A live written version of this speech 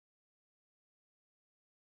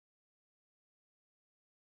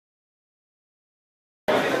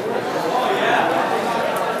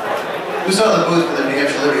Who saw the booth for the New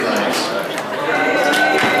Hampshire Liberty Lions?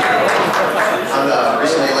 I'm the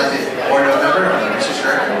recently elected board member. I'm the research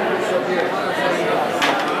director.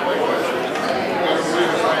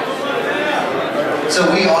 So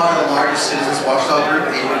we are the largest citizens watchdog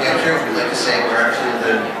group in New Hampshire. We like to say we're actually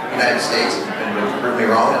the United States. And prove me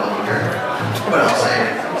wrong, I love to hear it. But I'll say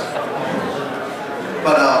it.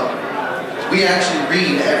 But we actually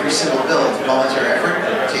read every single bill. It's a voluntary effort.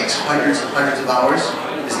 It takes hundreds and hundreds of hours.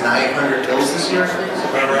 There's 900 bills this year.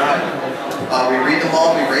 We read them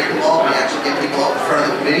all, we rate them all. We actually get people up in front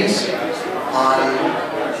of the committees on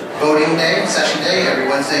voting day, session day, every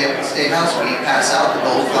Wednesday at the State House. We pass out the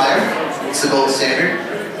gold flyer. It's the gold standard.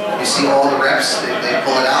 You see all the reps, they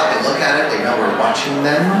pull it out, they look at it, they know we're watching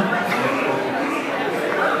them.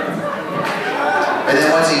 And then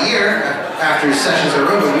once a year, after sessions are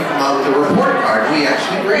over, we come out with a report card. We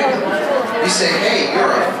actually grade them. We say, hey,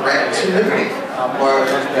 you're a threat to liberty, or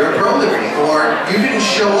you're pro-liberty, or you didn't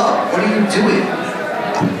show up. What are you doing?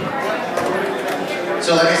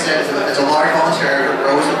 So like I said, it's a large voluntary effort. We're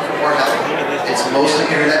always looking for more help. It's mostly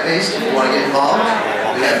internet-based. If you want to get involved,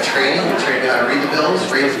 we have training. We train you how to read the bills,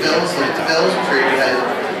 rate the bills, look at the bills. We train you how to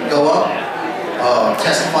go up,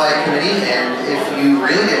 testify at committee, and if you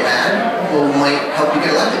really get mad, we might help you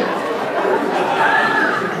get elected.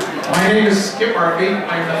 My name is Skip Murphy.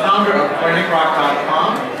 I'm the founder of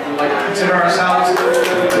PointingRock.com. We like to consider ourselves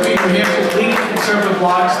to be New Hampshire's leading conservative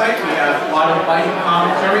blog site. We have a lot of biting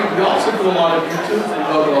commentary. We also do a lot of YouTube. We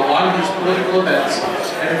go to a lot of these political events.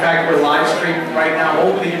 And in fact, we're live streaming right now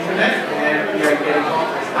over the internet, and we are getting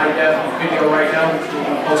high-def video right now, which will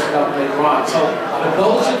be posted up later on. So for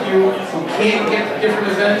those of you who can't get to different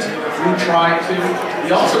events, we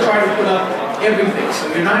also try to put up everything. So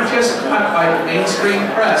you're not just caught by the mainstream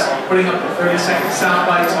press putting up the 30-second sound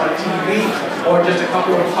bites on TV or just a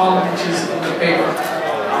couple of column inches in the paper.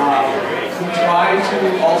 We try to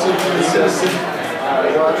also do the citizen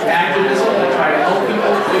activism and try to help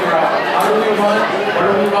people figure out how do we run, where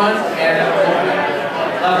do we run, and at the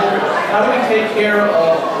level, how do we take care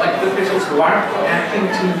of elected officials who aren't acting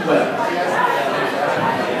too well.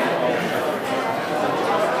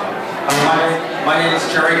 My name is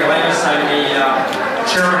Jerry Galanis. I'm the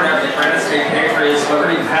chairman of the Granite State Patriots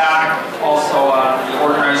Liberty PAC, also the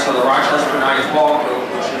organizer of the Rochester 912 group,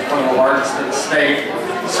 which is one of the largest in the state,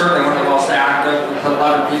 certainly one of the most active. We put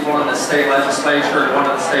 11 people in the state legislature and one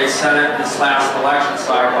in the state senate this last election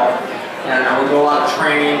cycle. And we do a lot of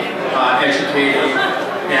training, educating,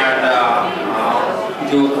 and we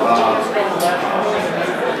do a lot of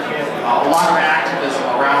activism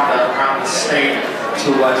around the state to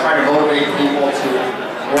try to motivate people to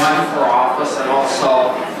run for office and also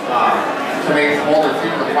to make them hold their feet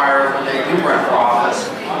to the fire when they do run for office.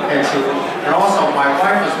 And also, my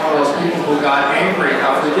wife is one of those people who got angry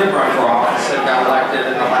enough who did run for office and got elected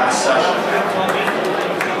in the last session.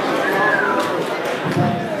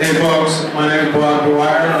 Hey folks, my name is Bob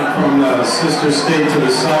Dwyer. I'm from the sister state to the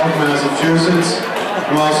south, Massachusetts.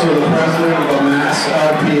 I'm also the president of the Mass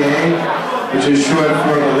LPA, which is short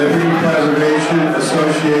for the Liberty Preservation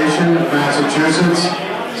Association of Massachusetts.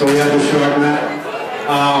 So we have to shorten that.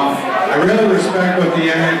 I really respect what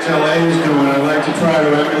the NHLA is doing. I'd like to try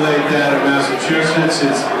to emulate that in Massachusetts.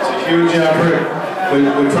 It's a huge effort.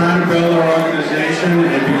 We're trying to build our organization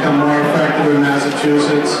and become more effective in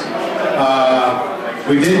Massachusetts.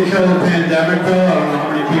 We did kill the pandemic bill. I don't know how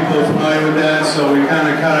many people are familiar with that. So we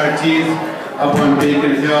kind of cut our teeth up on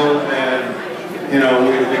Beacon Hill, and you know,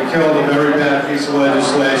 we killed a very bad piece of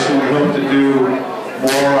legislation. We hope to do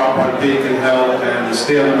more up on Beacon Hill and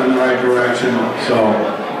steer them in the right direction. So,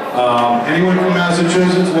 anyone from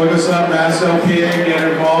Massachusetts, look us up, Mass LPA, get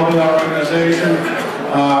involved with our organization.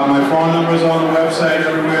 My phone number is on the website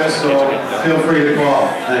everywhere, so feel free to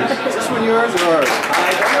call. Thanks. Is this one yours or ours?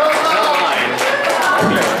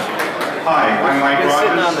 Hi, I'm Mike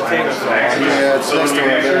Rogers. I'm an activist from Southern New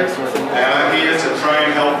Hampshire, and I'm here to try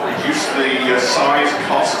and help reduce the size,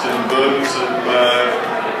 cost, and burdens of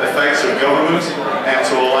effects of government, and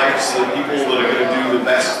to elect the people that are going to do the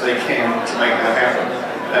best they can to make that happen.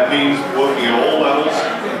 That means working at all levels.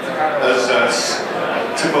 As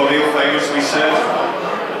Tip O'Neill famously said,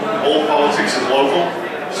 all politics is local,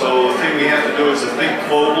 so the thing we have to do is to think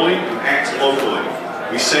globally and act locally.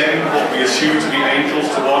 We send what we assume to be angels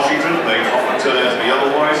to Washington. They often turn out to be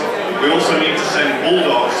otherwise. We also need to send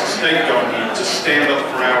bulldogs to state government to stand up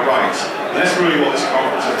for our rights. And that's really what this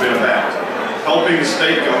conference has been about. Helping the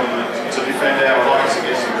state government to defend our rights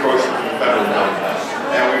against encroachment from the federal government.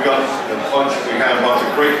 And we have a bunch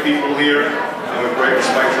of great people here, and we have great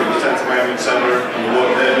respect for the 10th Amendment Center and the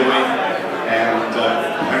work they're doing. And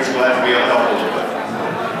I'm just glad to be able to help a little bit.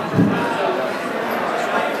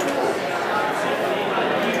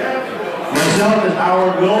 Myself is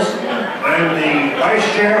Howard Wilson. I'm the vice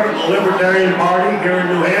chair for the Libertarian Party here in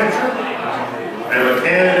New Hampshire. I'm a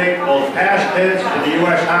candidate both past tense for the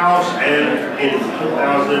U.S. House and in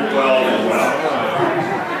 2012 as well.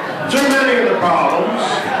 Too many of the problems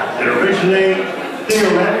that originate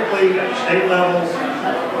theoretically at the state level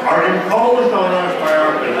are imposed on us by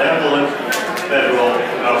our benevolent federal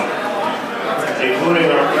government, including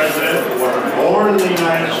our president, who was born in the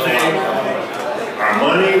United States, our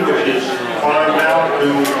money, which is farmed out to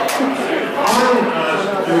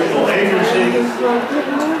unconstitutional agencies.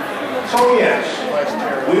 So yes,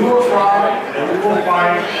 we will try and we will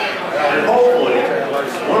fight, and hopefully,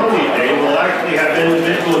 one of these days we'll actually have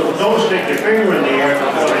individuals who don't stick their finger in the air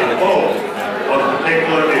before they vote on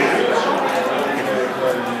particular issues.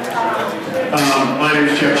 My name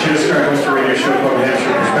is Jeff Chinister. I host a radio show called New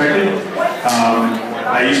Hampshire Perspective.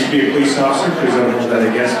 I used to be a police officer, please don't hold that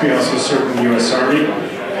against me. I also served in the U.S. Army.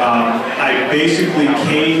 I basically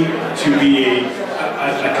came to be a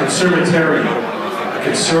conservatarian, a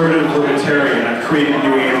conservative libertarian. I've created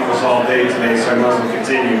new animals all day today, so I might as well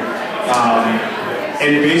continue.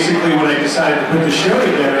 And basically when I decided to put the show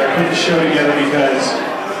together, I put the show together because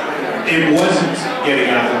it wasn't getting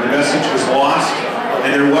out there. The message was lost,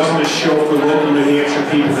 and there wasn't a show for local New Hampshire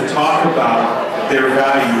people to talk about their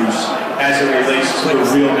values as it relates to the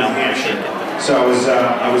real New Hampshire. So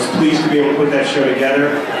I was pleased to be able to put that show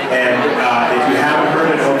together, and if you haven't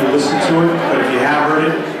heard it, I hope you listen to it, but if you have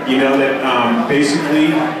heard it, you know that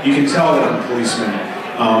basically you can tell that I'm a policeman.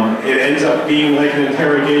 It ends up being like an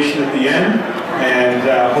interrogation at the end, and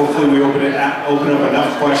hopefully we open up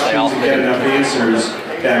enough questions and get enough answers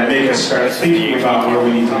that make us start thinking about where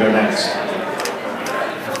we need to go next.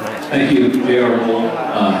 Thank you, J.R. Bull,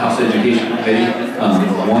 House Education Committee,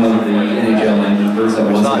 one of the NHLN members that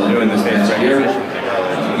was elected this past year.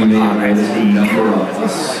 You may have noticed a number of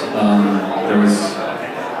us. There was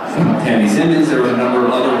Tammy Simmons, there were a number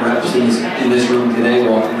of other reps in this room today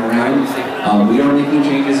walking around. We are making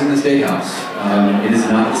changes in the State House. It is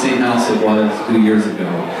not the same house it was 2 years ago.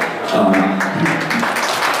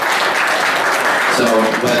 So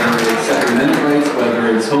whether it's Second Amendment rights, whether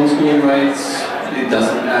it's homeschooling rights, it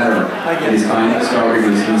doesn't matter. It is time to start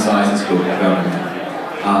reducing the size and scope of government.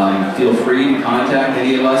 Feel free to contact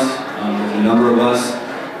any of us. There's a number of us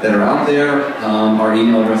that are out there. Our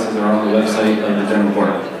email addresses are on the website of the General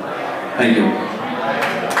Court. Thank you. I'm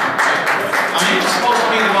supposed to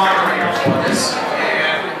be the moderator for this,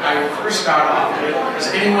 and I will first start off with,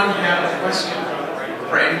 does anyone have a question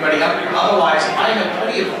for anybody up here? Otherwise, I have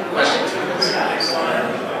plenty of questions for this guys.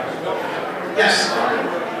 Yes?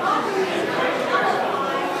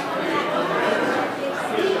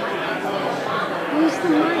 Use the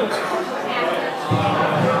mic.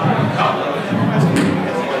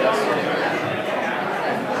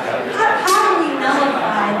 How do we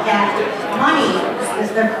nullify that money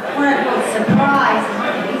is the quote-unquote surprise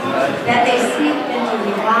money that they sneaked into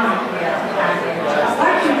the Obamacare package?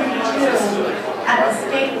 What can we do at the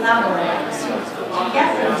state level to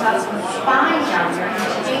get themselves some spine down there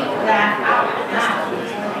and take that out now so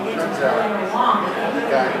they didn't go along with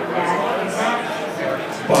that?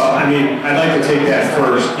 Well, I mean, I'd like to take that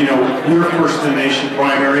first. You know, we're first in the nation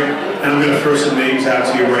primary, and I'm going to throw some names out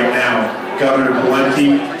to you right now. Governor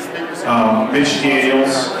Valenti, Mitch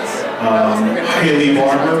Daniels, Haley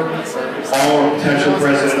Barbour, all potential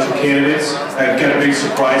presidential candidates. I've got a big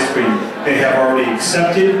surprise for you. They have already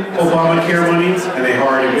accepted Obamacare money, and they have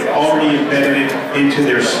already embedded it into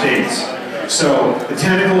their states. So the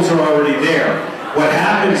tentacles are already there. What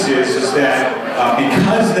happens is that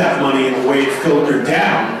because that money and the way it filtered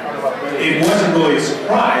down, it wasn't really a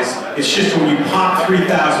surprise. It's just when you pop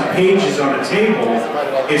 3,000 pages on a table,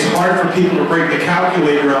 it's hard for people to break the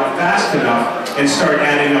calculator out fast enough and start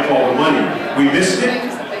adding up all the money. We missed it,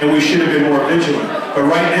 and we should have been more vigilant. But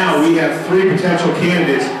right now, we have 3 potential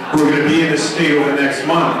candidates who are going to be in the state over the next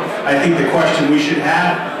month. I think the question we should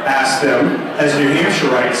have asked them as New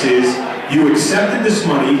Hampshireites is, you accepted this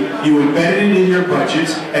money, you embedded it in your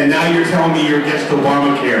budgets, and now you're telling me you're against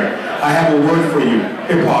Obamacare. I have a word for you,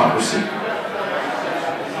 hypocrisy.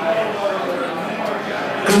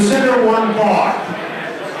 Consider one thought.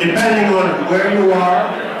 Depending on where you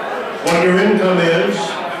are, what your income is,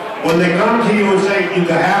 when they come to you and say you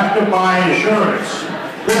have to buy insurance,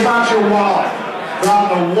 rip out your wallet,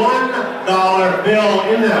 drop the $1 bill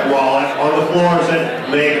in that wallet on the floor and say,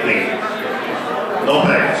 make me. No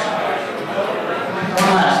thanks.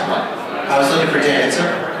 One last one. I was looking for Dan Itzer.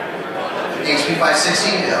 HB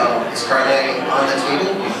 560 is currently on the table.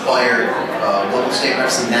 You call your local state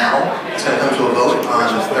reps now. It's going to come to a vote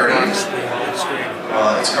on the 30th.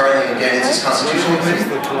 It's currently, again, it's its constitutional committee.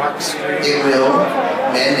 It will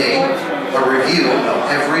mandate a review of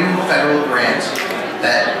every federal grant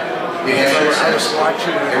that New Hampshire accepts,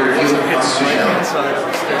 a review of constitutionality.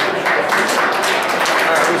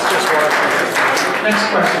 Next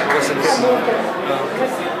question.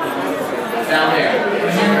 Down there.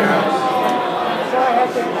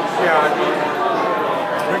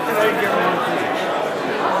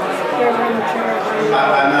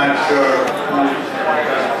 I'm not sure.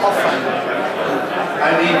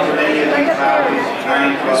 I need to make it these copies,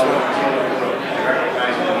 9/12,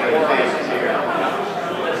 recognizing the other faces here.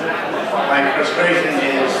 My frustration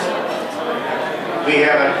is we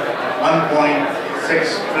have a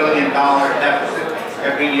 $1.6 trillion deficit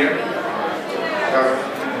every year. We're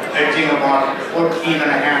edging about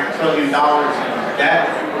 $14.5 trillion in debt.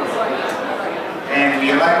 And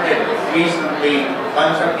we elected recently a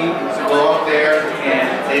bunch of people to go up there and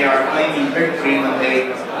they are claiming victory when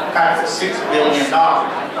they cut $6 billion.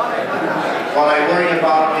 What I worry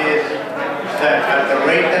about is that at the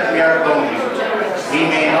rate that we are going, we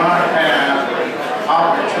may not have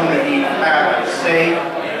opportunity to have a safe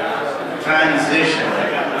transition.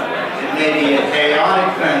 It may be a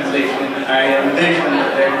chaotic transition. I envision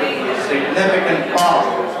that there could be significant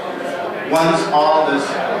problems once all this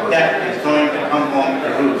debt is going to come home to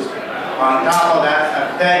roost. On top of that, the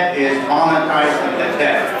Fed is monetizing the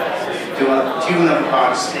debt to a tune of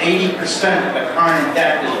about 80% of the current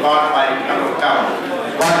debt is bought by the federal government.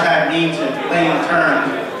 What that means in plain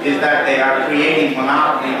terms is that they are creating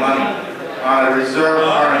monopoly money on a reserve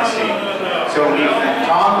currency. So we can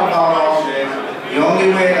talk about all this. The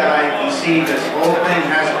only way that I can see this whole thing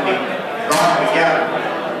has to be brought together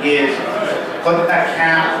is put the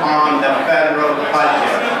cap on the federal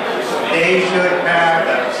budget. They should have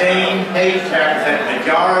the same paycheck that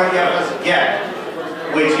majority of us get,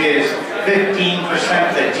 which is 15%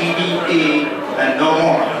 of GDP and no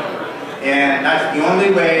more. And that's the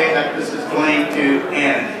only way that this is going to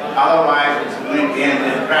end. Otherwise, it's going to end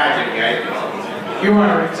in tragedy, I think. You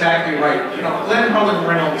are exactly right. You know, Glenn Helen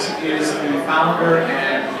Reynolds is the founder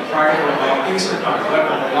and proprietor of Instacart, one of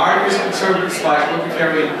the largest conservative /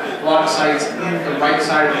 libertarian blog sites in the right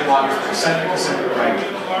side of the block, center to center right.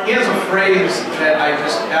 He has a phrase that I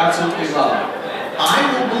just absolutely love. I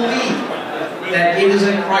will believe that it is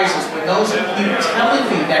a crisis when those who keep telling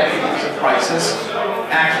me that it is a crisis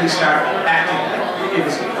actually start acting like it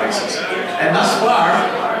is a crisis. And thus far,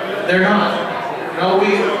 they're not. You know,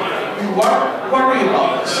 we worry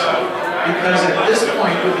about this because at this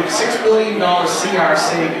point, with the $6 billion CR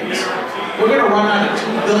savings, we're going to run out of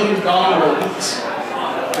 $2 billion a week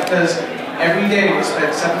because every day we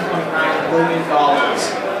spend $7.9 billion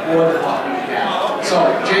more than what we have. So,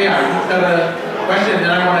 JR, you've got a question, and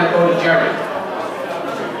then I want to go to Jerry.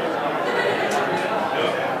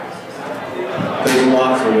 There's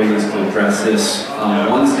lots of ways to address this.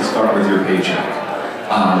 One is to start with your paycheck.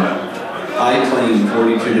 I claim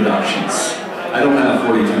 42 deductions. I don't have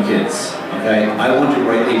 42 kids, okay? I want to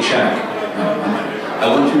write a check. I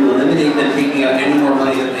want to eliminate them taking out any more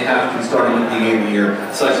money than they have to starting at the beginning of the year,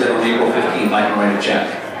 such that on April 15th I can write a check.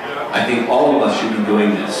 I think all of us should be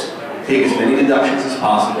doing this. Take as many deductions as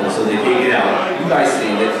possible so they take it out. You guys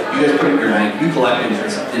save it, you guys put it in your bank, you collect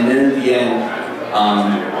interest, and then at the end,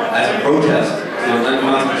 as a protest to an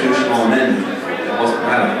unconstitutional amendment that wasn't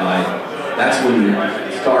ratified, that's when you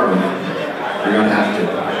start with it. You're going to have to.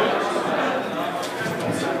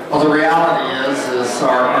 Well, the reality is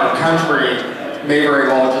our country may very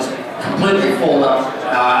well just completely fold up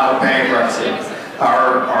out of bankruptcy.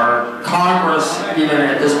 Our Congress, even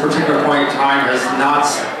at this particular point in time, has not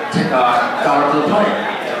got up to the plate.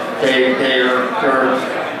 They're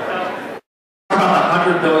about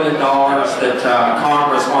 $100 billion that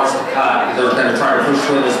Congress wants to cut. They're going to try to push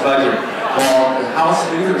through this budget. Well, the House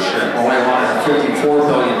leadership only wanted a $54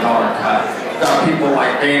 billion cut. Got people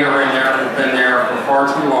like Boehner in there who've been there for far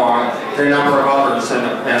too long, and a number of others, and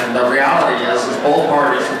the reality is both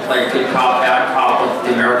parties have played good cop, bad cop with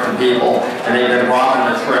the American people, and they've been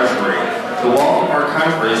robbing the Treasury. The wealth of our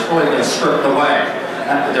country has really been stripped away.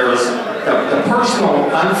 There's the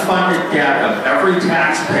personal unfunded debt of every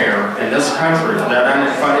taxpayer in this country. That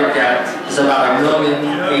unfunded debt is about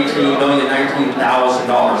 $1,018,000,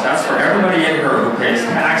 $1,019,000. That's for everybody in here who pays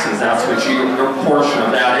taxes. That's what your portion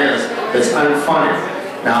of that is. It's unfunded.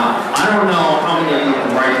 Now, I don't know how many of you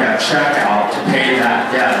can write that check out to pay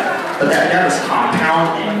that debt, but that debt is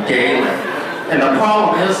compounding daily. And the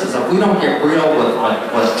problem is if we don't get real with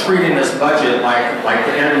treating this budget like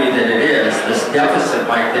the enemy that it is, this deficit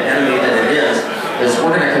like the enemy that it is, is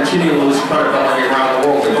we're going to continue to lose credibility around the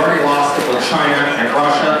world. We've already lost it with China and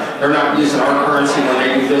Russia. They're not using our currency when they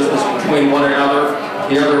do business between one another.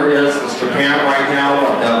 The other is Japan right now,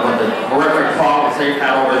 with the horrific problems they've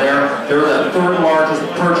had over there. They're the third largest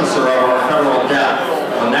purchaser of our federal debt.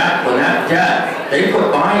 When that debt, they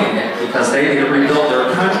quit buying it because they need to rebuild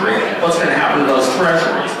their country, what's going to happen to those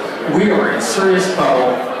treasuries? We are in serious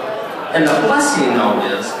trouble. And the blessing, though,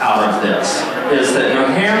 out of this is that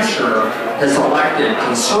New Hampshire has elected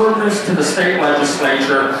conservatives to the state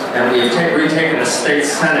legislature, and we have retaken the state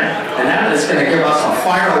senate. And that is going to give us a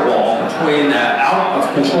firewall between the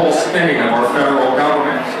out-of-control spending of our federal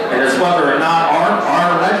government. And it's whether or not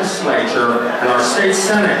our legislature and our state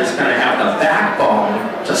senate is going to have the backbone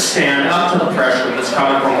to stand up to the pressure that's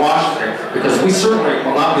coming from Washington, because we certainly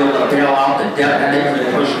will not be able to bail out the debt that they've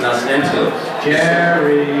been pushing us into.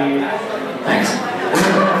 Jerry. Thanks.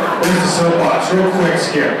 Where's the soapbox? Real quick,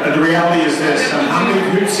 Skip. The reality is this. How many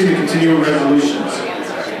of you have seen the continuing resolutions?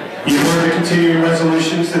 You've heard the continuing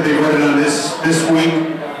resolutions that they voted on this week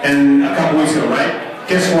and a couple weeks ago, right?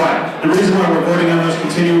 Guess what? The reason why we're voting on those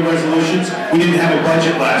continuing resolutions, we didn't have a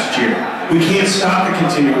budget last year. We can't stop the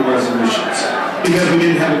continuing resolutions because we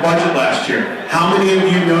didn't have a budget last year. How many of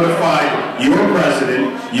you notified your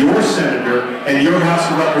president, your senator, and your House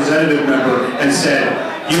of Representative member and said,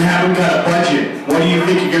 you haven't got a budget, what do you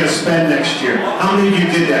think you're going to spend next year? How many of you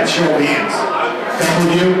did that? Show of hands. A couple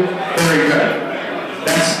of you? Very good.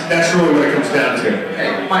 That's really what it comes down to.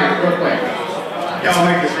 Hey, Mike, real quick. Yeah, I'll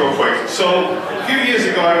make this real quick. So, a few years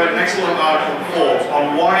ago, I read an excellent article in Forbes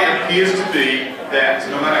on why it appears to be that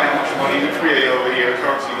no matter how much money we create over here, the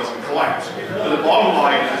currency doesn't collapse. But the bottom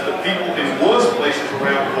line is that people in worse places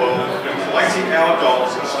around the world have been collecting our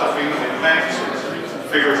dollars and stuffing them in mattresses,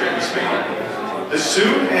 figuratively speaking. As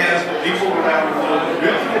soon as the people around the world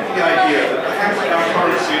really get the idea that perhaps our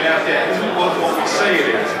currency and our debt isn't worth what we say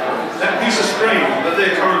it is, that piece of string that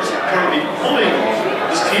they're currently pulling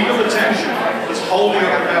on, this team of attention that's holding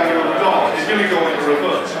up the value of the dollar, is going to go into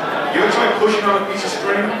reverse. You ever try pushing on a piece of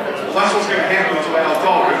string? Well, that's what's going to happen to our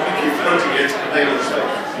dollar if we keep floating it and they don't stay.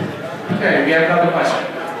 Okay, we have another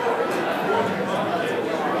question.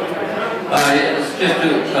 It's just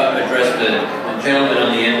to address the gentleman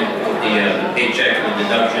on the end of the paycheck and the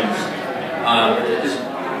deductions. It's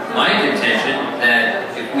my contention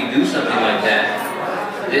that if we do something like that,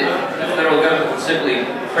 the federal government will simply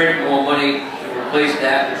print more money to replace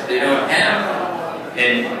that which they don't have,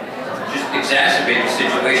 and just exacerbate the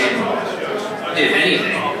situation, if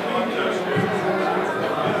anything.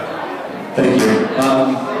 Thank you.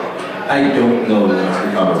 I don't know that it's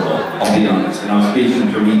recoverable, I'll be honest. And I'm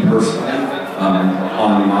speaking for me personally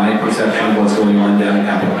on my perception of what's going on down in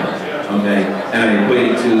Capitol Hill. Okay? And I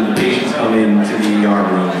equate it to the patients come into the ER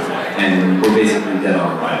room and we're basically dead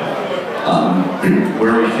on arrival.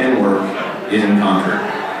 Where we can work is in Concord.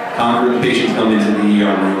 Concord, the patients come into the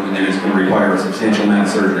ER room and it's going to require a substantial amount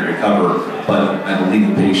of surgery to recover, but I believe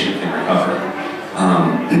the patient can recover.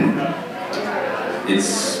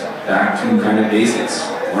 It's back to kind of basics.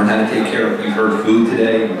 Learn how to take care of, you've heard food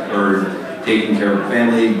today, you've heard taking care of your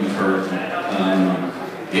family, you've heard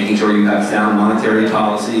making sure you have sound monetary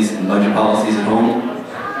policies and budget policies at home.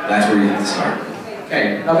 That's where you have to start.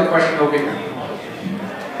 Okay, another question over here.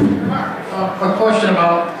 A question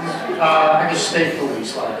about, I guess, state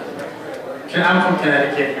police. I'm from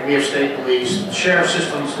Connecticut, and we have state police. The sheriff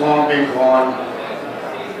system's long been gone.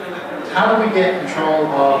 How do we get control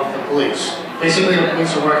of the police? Basically, the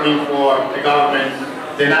police are working for the government.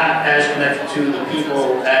 They're not as connected to the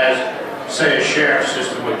people as, say, a sheriff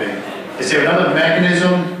system would be. Is there another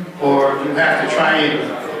mechanism, or do you have to try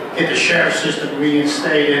and get the sheriff system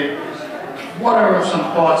reinstated? What are some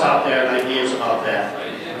thoughts out there and ideas about that?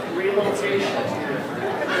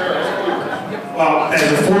 Well, as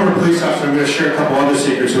a former police officer, I'm going to share a couple other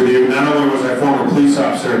secrets with you. Not only was I a former police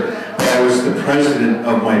officer, but I was the president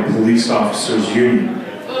of my police officers union.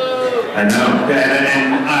 I know,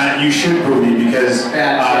 and you should prove me because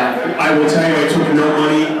I will tell you I took no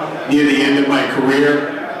money near the end of my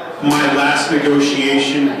career. My last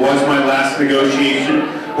negotiation was my last negotiation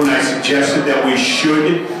when I suggested that we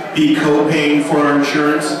should be co-paying for our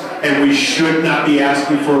insurance and we should not be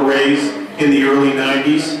asking for a raise in the early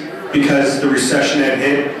 90s because the recession had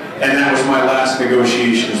hit, and that was my last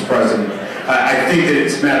negotiation as president. I think that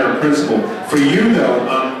it's a matter of principle. For you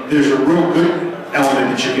though, there's a real good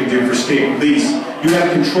element that you can do for state police. You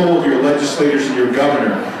have control of your legislators and your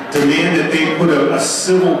governor. Demand that they put a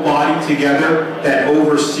civil body together that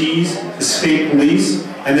oversees the state police,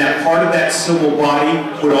 and that part of that civil body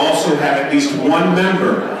would also have at least one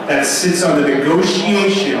member that sits on the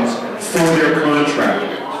negotiations for their contract.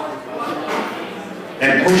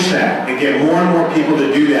 push that and get more and more people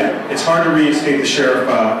to do that. It's hard to reinstate the sheriff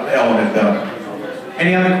element, though.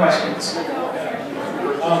 Any other questions?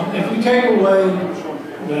 If we take away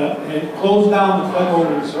and close down the Federal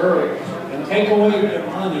Reserve and take away their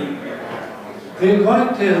money, they're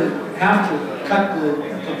going to have to cut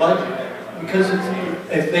the budget. Because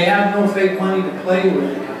if they have no fake money to play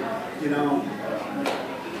with, you know.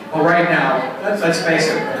 Well, right now, let's face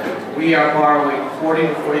it, we are borrowing 40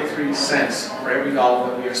 to 43 cents for every dollar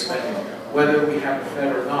that we are spending. Whether we have a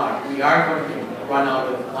Fed or not, we are going to run out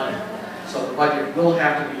of money. So the budget will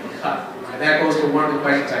have to be cut. And that goes to one of the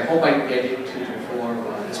questions I hope I can get into before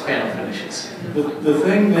this panel finishes. The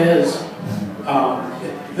thing is,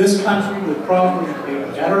 this country would probably be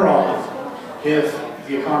better off if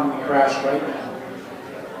the economy crashed right now.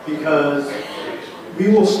 Because we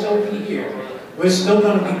will still be here. We're still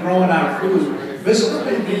going to be growing our food. We're still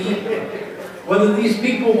going to be eating. Whether these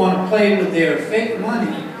people want to play with their fake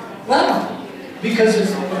money, let them. Because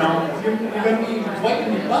it's, you know, you're going to be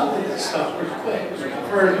wiping your butt with this stuff pretty quick.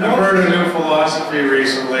 I've heard a new philosophy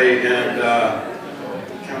recently, and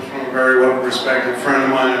it comes from a very well-respected friend of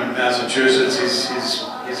mine in Massachusetts.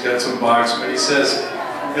 He's got some bucks, but he says,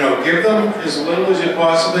 you know, give them as little as you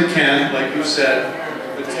possibly can, like you said,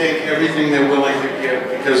 but take everything they're willing to give.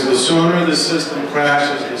 Because the sooner the system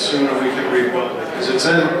crashes, the sooner we can rebuild it. Because it's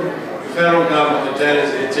in the federal government, the debt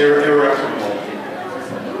is irreparable.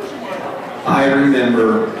 I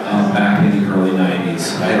remember back in the early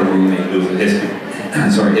 90s, I had a roommate who was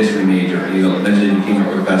a history major, he eventually became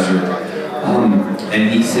a professor,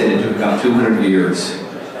 and he said it took about 200 years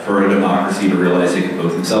for a democracy to realize it could vote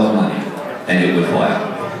themselves money, and it would fly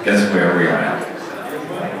out. Guess where we are at?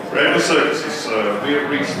 Random circuses, we have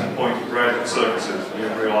reached the point of random circuses. We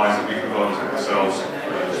have realized that we can vote it ourselves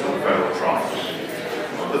for the federal trial.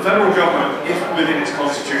 The federal government, if within its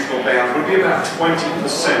constitutional bounds, would be about 20%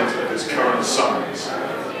 of its current size.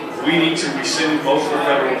 We need to rescind most of the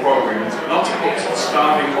federal programs, not to put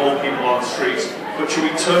starving old people on the streets, but to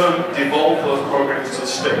devolve those programs to the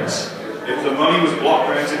states. If the money was block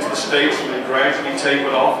grants into the states and then gradually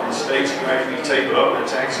tapered off, and the states gradually tapered up their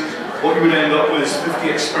taxes, what you would end up with is 50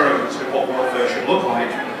 experiments with what welfare should look like,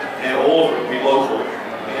 and all of it would be local.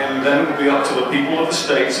 And then it would be up to the people of the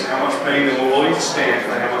states how much pain they were willing to stand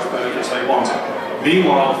for how much benefits they wanted.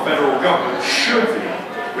 Meanwhile, the federal government should be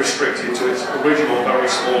restricted to its original very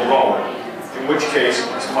small role, in which case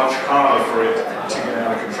it's much harder for it to get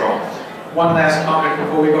out of control. One last comment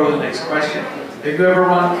before we go to the next question. Have you ever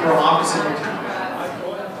run for office in your town?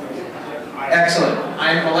 Excellent.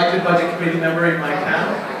 I am an elected budget committee member in my town,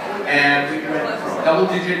 and we went from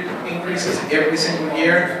double-digit increases every single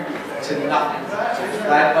year to nothing. So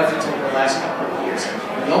flat budgets over the last couple of years.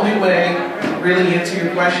 The only way to really answer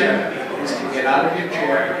your question is to get out of your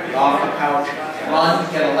chair, get off the couch,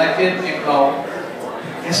 run, get elected, and go,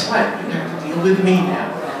 guess what? You have to deal with me now.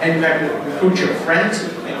 And you have to recruit your friends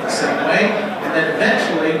in the same way, and then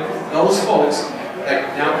eventually those folks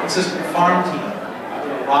that now consist of a farm team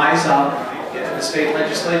will rise up, get to the state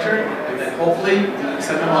legislature, and then hopefully we can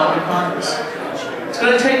send them on to Congress. It's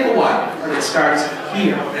going to take a while, but it starts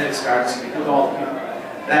here, and it starts with all of you.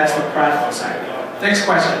 That's the practical side. Next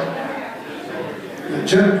question.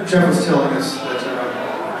 Jeff was telling us that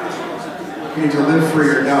you need to live free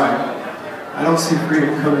or die. I don't see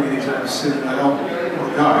freedom coming anytime soon. I don't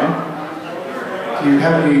want to die. Do you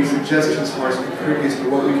have any suggestions for us concretely as to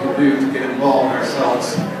what we can do to get involved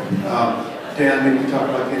ourselves? Dan, maybe talk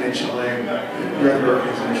about the NHLA and your other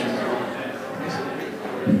organizations.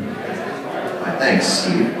 Thanks,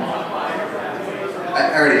 Steve.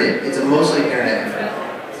 I already did. It's a mostly internet effort.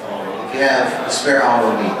 If you have a spare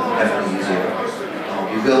hour a week, definitely use it.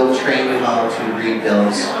 You will train you how to read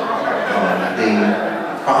bills.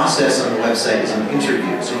 The process on the website is an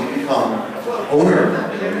interview, so you become owner of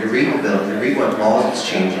that bill. You read the bill, you read what laws it's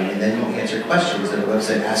changing, and then you answer questions that the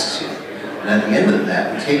website asks you. And at the end of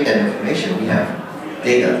that, we take that information, we have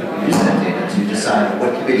data, we use that data to decide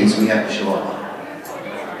what committees we have to show up on.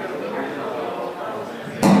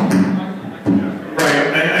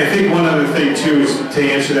 I think one other thing too is to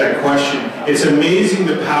answer that question. It's amazing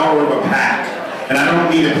the power of a pack. And I don't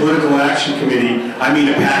mean a political action committee, I mean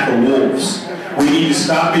a pack of wolves. We need to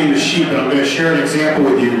stop being the sheep, and I'm going to share an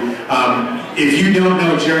example with you. If you don't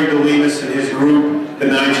know Jerry DeLemus and his group, the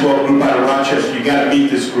 912 group out of Rochester, you got to meet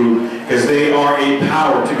this group, because they are a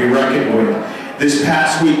power to be reckoned with. This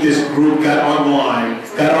past week, this group got online,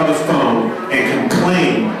 got on the phone, and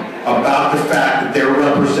complained about the fact that their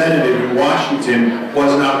representative in Washington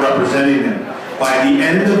was not representing them. By the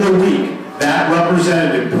end of the week, that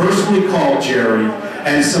representative personally called Jerry,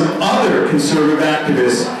 and some other conservative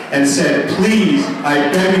activists and said, please,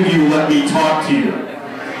 I beg of you, let me talk to you.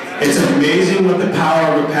 It's amazing what the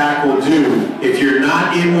power of a pack will do. If you're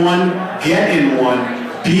not in one, get in one.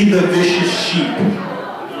 Be the vicious sheep.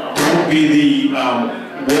 Don't be the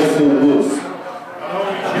willful wolf.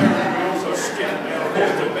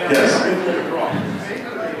 Yes.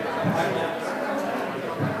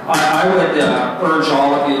 I would urge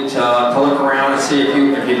all of you to look around and see if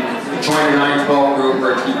you join a 912 group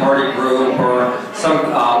or a Tea Party group or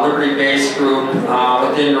some liberty-based group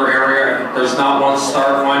within your area. If there's not one,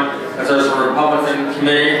 start one. If there's a Republican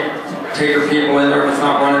committee, take your people in there. If it's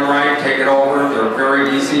not running right, take it over. They're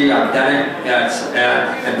very easy. I've done it.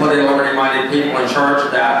 And put in liberty-minded people in charge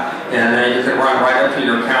of that. And then you can run right up to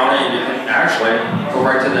your county and you can actually go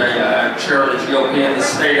right to the chair of the GOP in the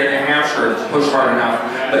state of New Hampshire. It's pushed hard enough.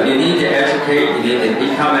 But you need to educate, you need to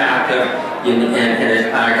become active,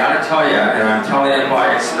 and I got to tell you, and I'm telling you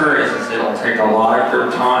by experience, it'll take a lot of your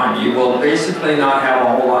time. You will basically not have a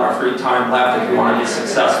whole lot of free time left if you want to be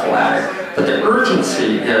successful at it. But the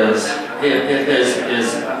urgency is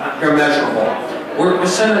immeasurable. We're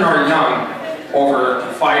sending our young over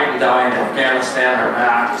to fight and die in Afghanistan,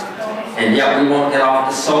 Iraq, and yet we won't get off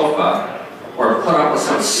the sofa or put up with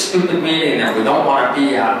some stupid meeting that we don't want to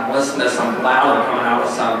be at and listen to some blather coming out of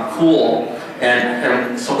some fool,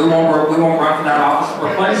 and so we won't run for that office to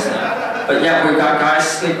replace them. But yet we've got guys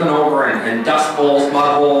sleeping over in dust bowls,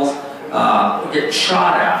 mud holes, getting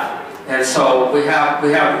shot at, and so we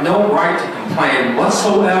have no right to complain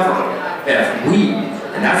whatsoever if we,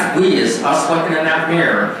 and that's we is us looking in that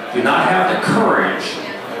mirror, do not have the courage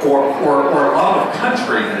or love of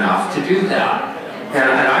country enough to do that. And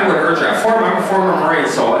I would urge you, I'm a former Marine,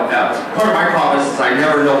 so part of my problem is I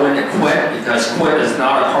never know when to quit, because quit is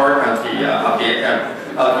not a part of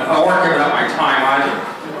I won't give up my time either.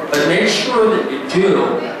 But make sure that you do.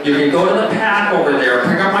 You can go to the pack over there,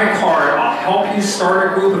 pick up my card, I'll help you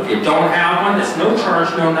start a group. If you don't have one, there's no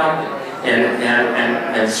charge, no nothing.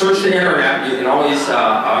 And search the internet. You can always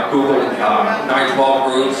Google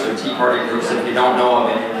 912 groups or Tea Party groups if you don't know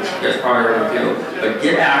of it, which you guys probably already do. But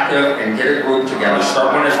get active and get a group together.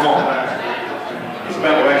 Start one at home. It's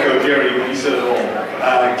about to echo Jerry when he said it all.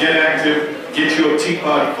 Get active, get your Tea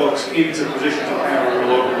Party folks into positions of power in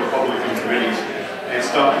the local Republican committees, and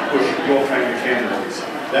start to push your kind of candidates.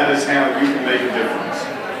 That is how you can make a difference.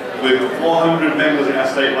 With 400 members in our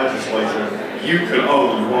state legislature, you can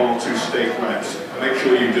own 1 or 2 state reps. Make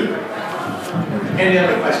sure you do. Any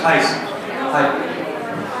other questions? Hi.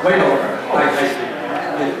 Wait over. Hi.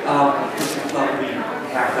 This is probably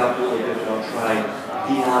hacked up a little bit, but I'll try.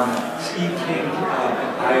 Steve King in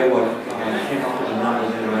Iowa came up with the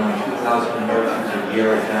numbers at around 2,000 Americans a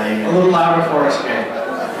year are dying. A little louder for us, man.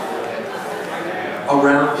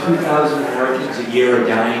 Around 2,000 Americans a year are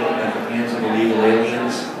dying at the hands of illegal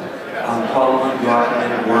aliens. Call them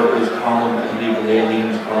undocumented workers, call them illegal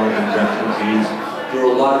aliens, call them refugees. There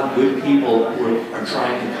are a lot of good people who are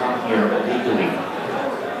trying to come here illegally.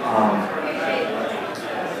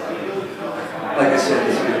 Like I said,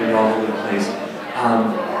 this is going to be all over the place.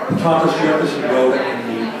 Thomas Jefferson wrote in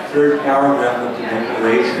the 3rd paragraph of the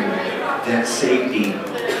Declaration that safety,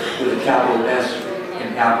 with a capital S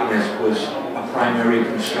and happiness, was a primary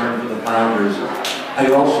concern for the founders. I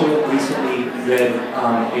also recently read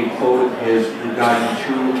a quote of his regarding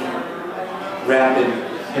to rapid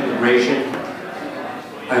immigration.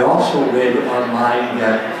 I also read online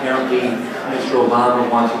that apparently Mr. Obama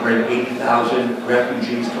wants to bring 80,000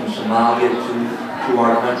 refugees from Somalia to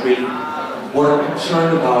our country. What I'm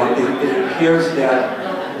concerned about, it appears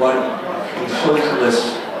that what the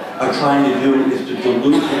socialists are trying to do is to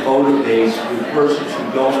dilute the voter base with persons who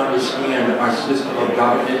don't understand our system of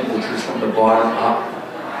government, which is from the bottom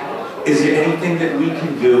up. Is there anything that we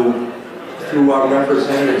can do through our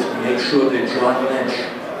representatives to make sure that John Lynch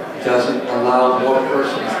doesn't allow more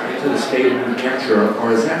persons into the state of New Hampshire,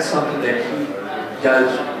 or is that something that he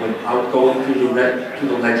does without going through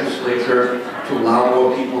the legislature to allow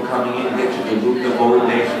more people coming in and get to dilute the voter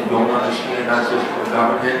base who don't understand our system of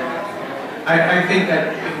government? I think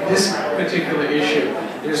that in this particular issue,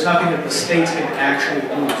 there's nothing that the states can actually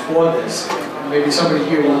do for this. Maybe somebody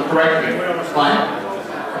here will correct me, but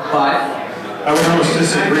I would almost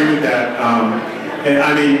disagree with that.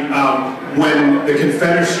 When the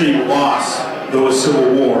Confederacy lost the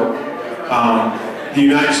Civil War, the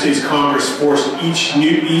United States Congress forced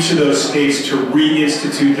each of those states to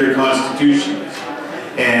reinstitute their constitutions.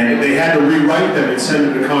 And they had to rewrite them and send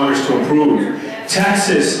them to Congress to approve.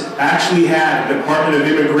 Texas actually had the Department of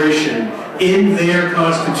Immigration in their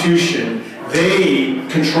constitution. They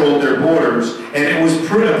controlled their borders, and it was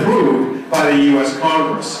approved by the U.S.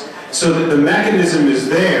 Congress. So that the mechanism is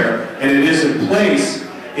there, and it is in place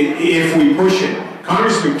if we push it.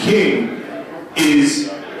 Congressman King is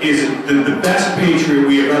the best patriot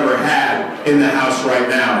we have ever had in the House right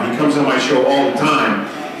now. He comes on my show all the time.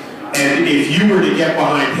 And if you were to get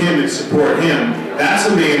behind him and support him, that's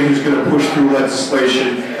a man who's going to push through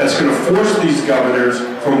legislation that's going to force these governors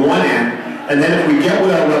from one end, and then if we get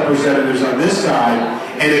with our representatives on this side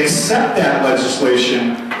and accept that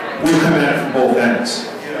legislation, we'll come at it from both ends.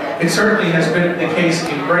 It certainly has been the case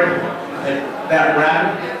in Britain that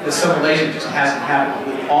rapid assimilation just hasn't happened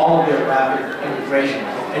with all of their rapid immigration.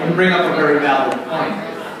 And you bring up a very valid point.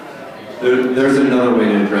 There's another way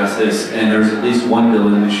to address this, and there's at least one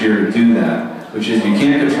bill in this year to do that, which is you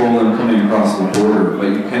can't control them coming across the border, but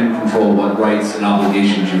you can control what rights and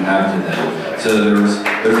obligations you have to them. So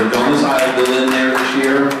there's a domicile bill in there this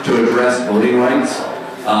year to address voting rights.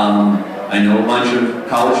 I know a bunch of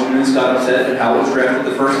college students got upset at how it was drafted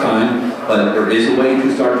the first time, but there is a way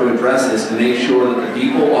to start to address this to make sure that the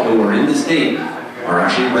people who are in the state are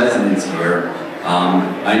actually residents here.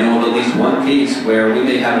 I know of at least one case where we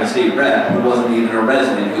may have a state rep who wasn't even a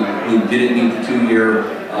resident, who didn't meet the 2-year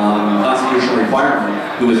constitutional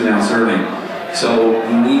requirement, who is now serving. So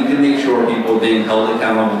we need to make sure people are being held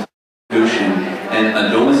accountable to the Constitution, and a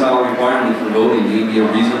domicile requirement for voting may be a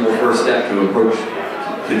reasonable first step to approach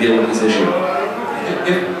to deal with this issue.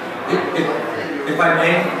 If I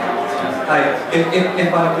may,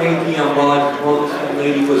 while the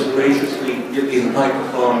lady was graciously giving the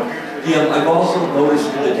microphone, I've also noticed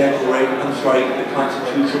in the Declaration, the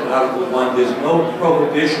Constitution, Article 1, there's no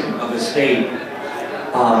prohibition of a state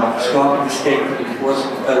stopping the state from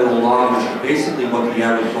enforcing federal law, which is basically what the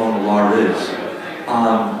Arizona law is.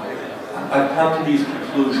 I've come to these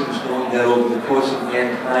conclusions knowing that over the course of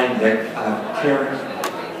mankind that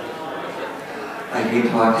I hate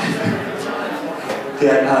talking,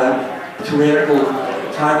 that tyrannical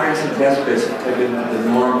tyrants and despots have been the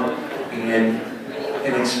norm, and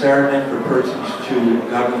an experiment for persons to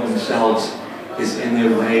govern themselves is in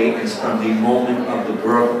their way, and from the moment of the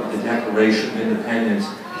birth of the Declaration of Independence,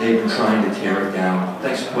 they've been trying to tear it down.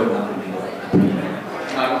 Thanks for putting up with me.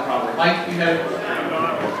 Not a problem. Mike, you have...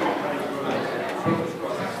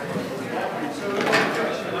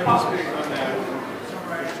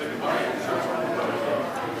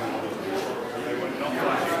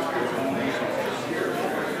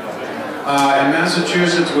 In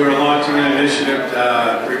Massachusetts, we're launching an initiative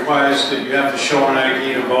that requires that you have to show an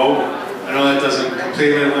ID to vote. I know that doesn't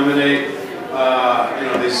completely eliminate,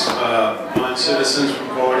 these non-citizens from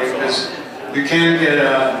voting, because you can get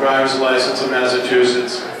a driver's license in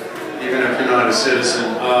Massachusetts, even if you're not a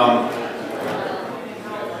citizen.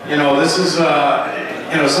 This is,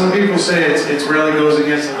 some people say it really goes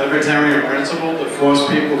against the libertarian principle to force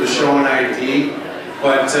people to show an ID.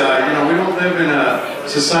 But, we don't live in a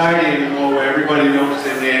society anymore where everybody knows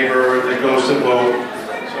their neighbor that goes to vote.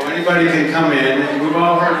 So anybody can come in, and we've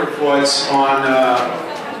all heard reports on,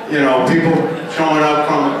 people showing up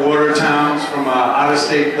from the border towns, from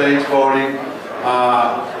out-of-state places voting.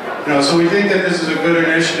 So we think that this is a good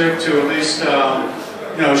initiative to at least,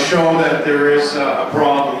 show that there is a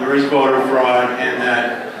problem, there is voter fraud, and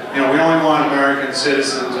that we only want American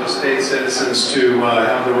citizens or state citizens to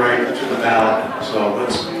have the right to the ballot. So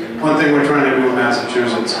that's one thing we're trying to do in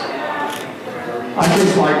Massachusetts. I'd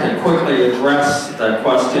just like to quickly address the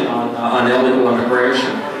question on illegal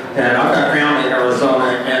immigration. And I've got family in Arizona,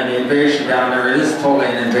 and the invasion down there is totally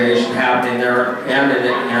an invasion happening there, and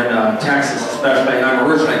in Texas especially, and I'm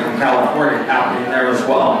originally from California, happening there as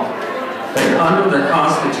well. But under the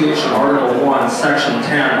Constitution, Article 1, Section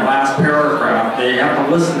 10, the last paragraph, they have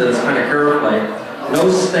to listen to this kind of carefully. No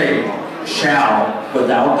state shall,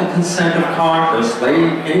 without the consent of Congress, lay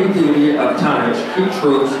any duty of tonnage, keep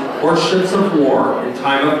troops, or ships of war in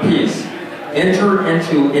time of peace, enter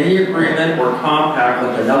into any agreement or compact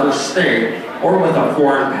with another state or with a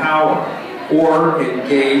foreign power, or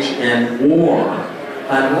engage in war,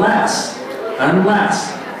 unless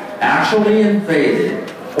actually invaded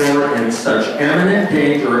or in such imminent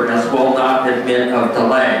danger as will not admit of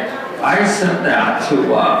delay. I sent that to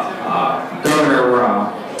Governor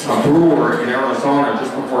Brewer in Arizona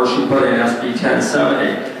just before she put in SB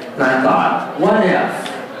 1070, and I thought, what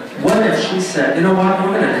if she said, you know what,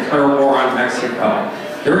 we're going to declare war on Mexico.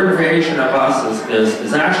 Their invasion of us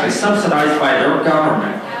is actually subsidized by their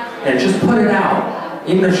government, and just put it out.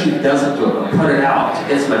 Even if she doesn't do it, but put it out to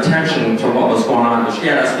get some attention to what was going on. But she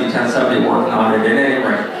had SB 1070 working on it at any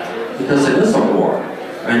rate, because it is a war.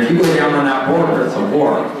 I mean, if you go down on that border, it's a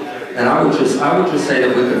war. And I would just say that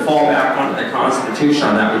we could fall back onto the Constitution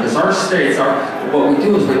on that, because our states what we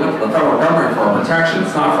do is we look to the federal government for our protection.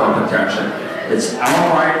 It's not for our protection. It's our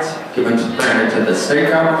rights granted to the state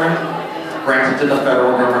government, granted to the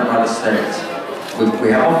federal government by the states. We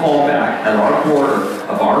have a fallback at our border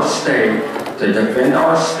of our state to defend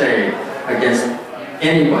our state against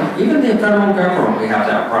anybody, even the federal government. We have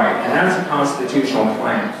that right, and that's a constitutional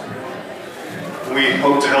claim. We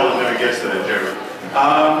hope to hell it never gets to that, Jerry.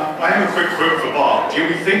 I have a quick quote for Bob. Do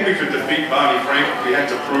we think we could defeat Barney Frank if we had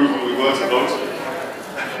to prove who we were to vote?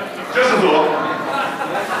 Just a thought.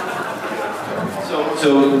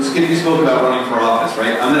 So Skip, you spoke about running for office,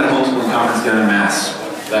 right? I'm at a homeschooling conference down in Mass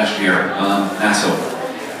last year, Nassau.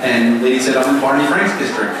 And the lady said, I'm in Barney Frank's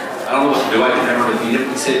district. I don't know what to do, I can never defeat him.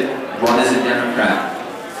 He said, run as a Democrat.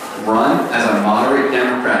 Run as a moderate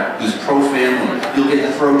Democrat who's pro-family. You'll get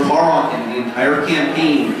to throw tar on him the entire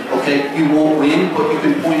campaign, okay? You won't win, but you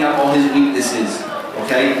can point out all his weaknesses,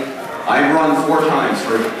 okay? I run 3 times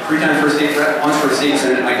for state rep, once for state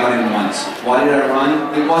senate, I got in once. Why did I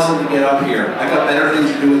run? It wasn't to get up here. I got better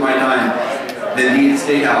things to do with my time than be at the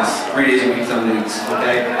State House 3 days a week some weeks,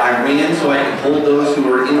 okay? I ran so I could hold those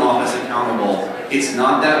who are in office accountable. It's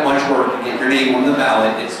not that much work to get your name on the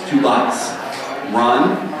ballot, it's $2.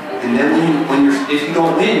 Run. And then if you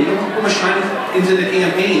don't win, you don't put much time into the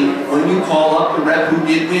campaign. When you call up the rep who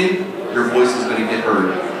did win, your voice is going to get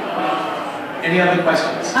heard. Any other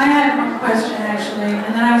questions? I had one question actually,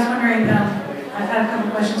 and then I was wondering, I've had a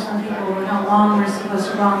couple questions from people, how long we're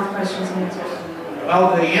supposed to run with questions and answers.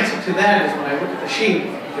 Well, the answer to that is when I look at the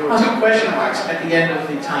sheet, there were 2 question marks at the end of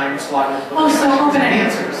the time slot. Oh, so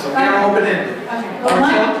open-ended. Answers, so they're open-ended. Okay. Well,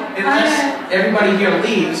 unless everybody here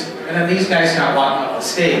leaves, and then these guys start walking off the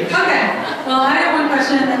stage. Okay. Well, I have one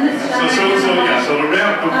question, and this is... So the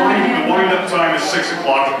wind-up time is 6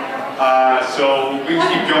 o'clock. So we can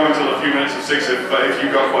keep going until a few minutes of 6 if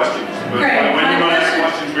you've got questions. But when you run out of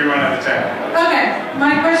questions, we run out of time. Okay.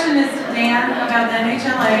 My question is to Dan about the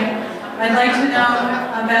NHLA. I'd like to know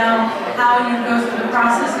about how you go through the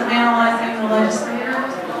process of analyzing the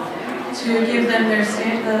legislators to give them the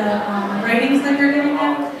ratings that you're giving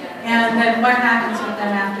them, and then what happens with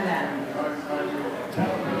them after that.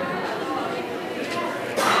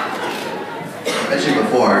 I mentioned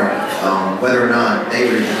before, whether or not they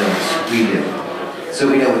read the bills, we do.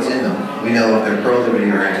 So we know what's in them. We know if they're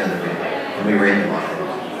pro-liberty or anti-liberty, and we rate them on it.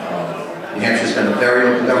 New Hampshire's got a very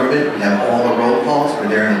open government. We have all the roll calls. We're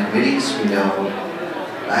there in the committees. We know,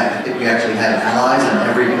 I think we actually have allies on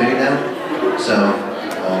every committee now. So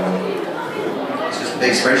it's just a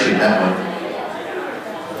big spreadsheet, that one.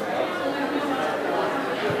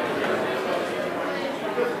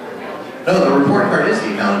 No, the report card is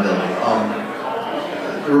the accountability.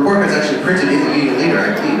 The report card is actually printed in the Union Leader,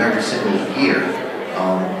 I believe, every single year.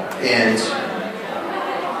 And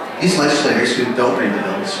these legislators who don't read the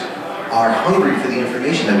bills are hungry for the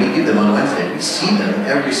information that we give them on Wednesday. We see them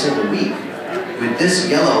every single week with this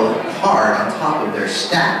yellow card on top of their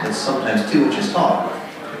stack that's sometimes 2 inches tall.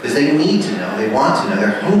 Because they need to know, they want to know,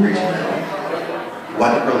 they're hungry to know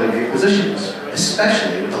what the pro-liberty position is,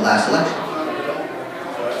 especially with the last election.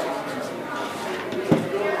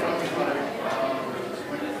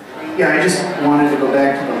 Yeah, I just wanted to go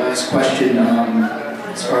back to the last question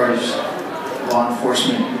as far as law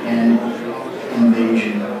enforcement and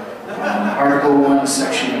invasion. Article 1,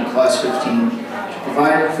 Section Clause 15, to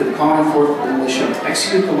provide for the calling forth of the militia to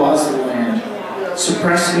execute the laws of the land,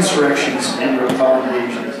 suppress insurrections, and repel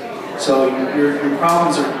invasions. So your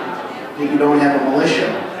problems are that you don't have a militia.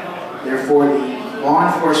 Therefore, the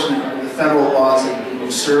law enforcement of the federal laws are being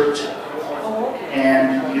usurped,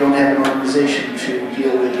 and you don't have an organization to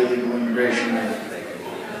deal with illegal immigration.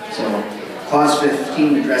 So Clause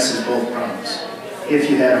 15 addresses both problems, if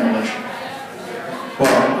you had a militia.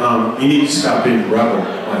 Well, you need to stop being a rebel,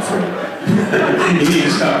 my friend. You need to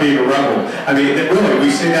stop being a rebel. I mean, really, we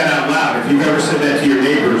say that out loud. If you've ever said that to your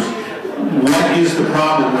neighbors, what is the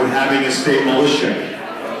problem with having a state militia?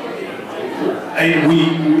 And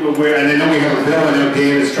I know we have a bill, I know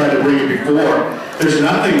Dan has tried to bring it before. There's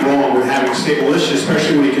nothing wrong with having a state militia,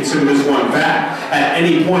 especially when you consider this one fact. At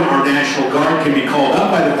any point, our National Guard can be called up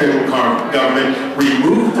by the federal government,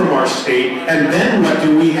 removed from our state, and then what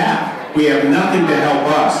do we have? We have nothing to help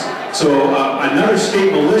us. So another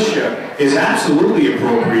state militia is absolutely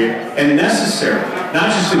appropriate and necessary,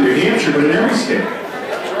 not just in New Hampshire, but in every state.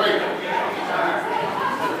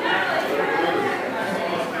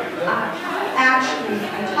 Actually,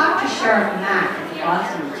 I talked to Sheriff Mack in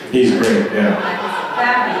Boston. He's great, yeah.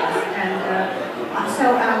 Fabulous. And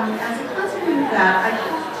so as a consequence of that, I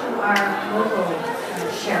talked to our local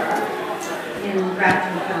sheriff in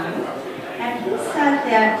Grafton County.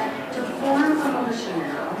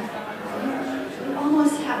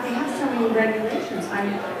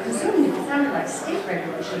 sounded like state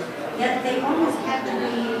regulations, yet they almost have to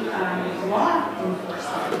be law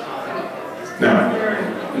enforcement.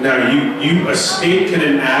 No, a state can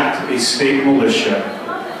enact a state militia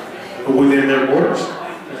within their borders.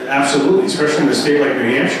 Absolutely, especially in a state like New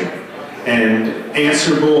Hampshire. And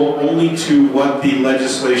answerable only to what the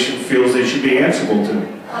legislation feels they should be answerable to.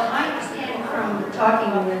 Well, I understand from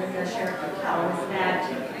talking with Sheriff Patel is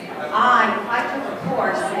that if I took a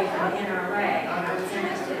course, say, from NRA, and I was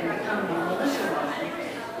interested in becoming a militiawoman,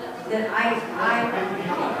 that I would be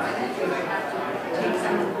qualified to have to take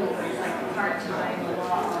some of the courses, like part-time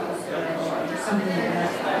law, or something like that.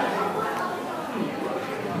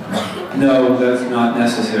 No, that's not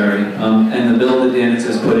necessary. And the bill that Dennis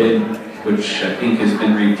has put in, which I think has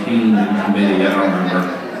been retained in committee, I don't remember,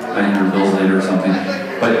 900 bills later or something,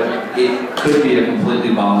 but it could be a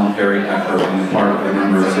completely voluntary effort on the part of a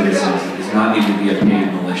number of citizens. It does not need to be a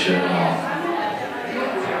paid militia at all.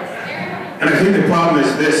 And I think the problem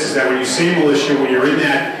is this, is that when you say militia, when you're in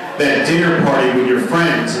that dinner party with your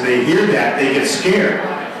friends, and they hear that, they get scared.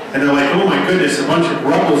 And they're like, oh my goodness, a bunch of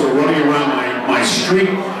rebels are running around my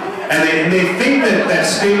street. And they think that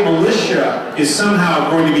state militia is somehow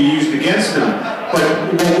going to be used against them. But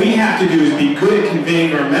what we have to do is be good at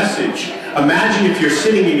conveying our message. Imagine if you're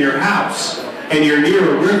sitting in your house and you're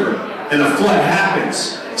near a river and a flood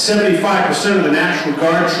happens. 75% of the National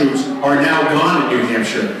Guard troops are now gone in New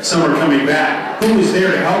Hampshire. Some are coming back. Who is there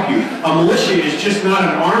to help you? A militia is just not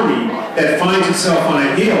an army that finds itself on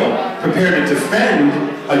a hill prepared to defend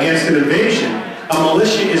against an invasion. A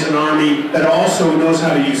militia is an army that also knows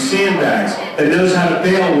how to use sandbags, that knows how to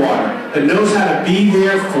bail water, that knows how to be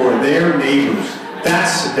there for their neighbors.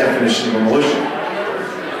 That's the definition of a militia.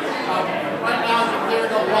 Right now,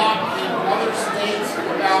 there's a lot in other states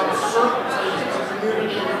about certainty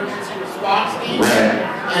community emergency response teams. Right.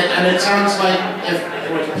 And it sounds like if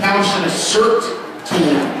it counts in a CERT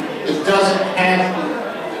team, it doesn't have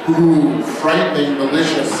the frightening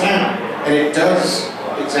militia sound. And it does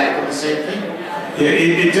exactly the same thing. Yeah,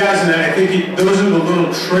 it does, and I think those are the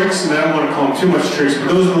little tricks, and I don't want to call them too much tricks, but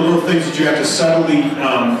those are the little things that you have to subtly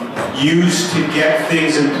use to get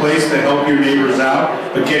things in place that help your neighbors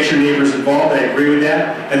out, but get your neighbors involved. I agree with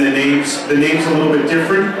that, and the name's a little bit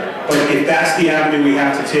different, but if that's the avenue we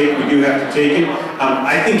have to take, we do have to take it.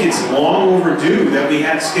 I think it's long overdue that we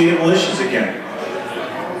had state militias again.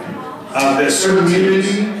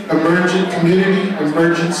 Community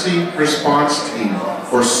Emergency Response Team,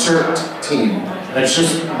 or CERT team. That's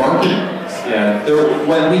just marketing. Yeah,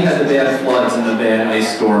 when we had the bad floods and the bad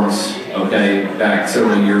ice storms, okay, back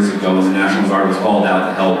several years ago, the National Guard was called out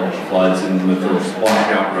to help with floods and with those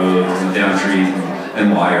washout roads and down trees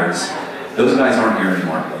and wires. Those guys aren't here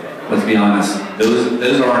anymore. Let's be honest.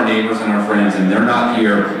 Those are our neighbors and our friends, and they're not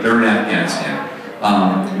here. They're in Afghanistan.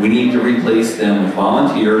 We need to replace them with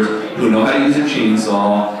volunteers who know how to use a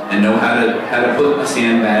chainsaw and know how to put a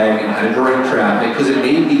sandbag and how to direct traffic, because it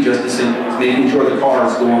may be just as simple as making sure the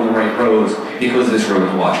cars go on the right roads because this road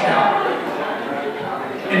is washed out.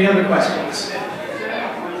 Any other questions?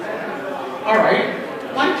 All right,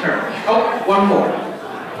 my turn. Oh, one more.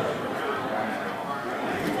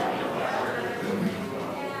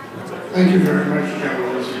 Thank you very much,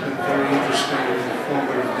 gentlemen. It's been a very interesting and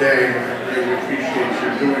informative day, and I really appreciate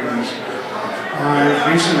your doing this.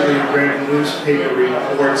 I recently read newspaper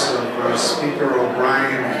reports of Speaker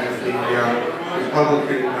O'Brien and the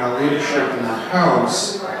Republican leadership in the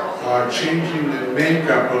House changing the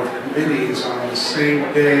makeup of committees on the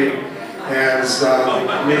same day as the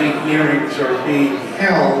committee hearings are being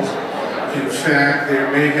held. In fact, there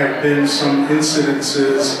may have been some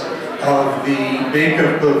incidences of the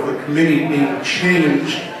makeup of the committee being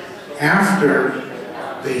changed after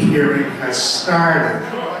the hearing has started.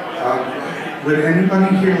 Would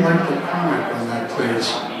anybody here like to comment on that,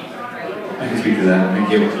 please? I can speak to that.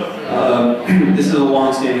 Thank you. This is a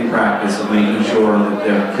long-standing practice of making sure that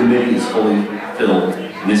the committee is fully filled.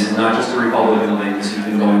 And this is not just a Republican thing. This has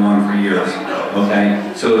been going on for years.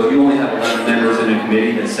 Okay? So if you only have 11 members in a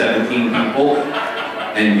committee, that's 17 people,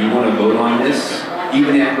 and you want to vote on this,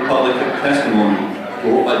 even after public testimony,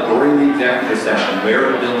 during the executive session,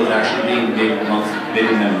 where the bill is actually being debated amongst the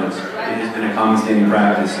committee members, it has been a common standing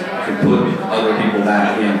practice to put other people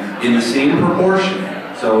back in the same proportion.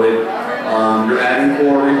 So if you're adding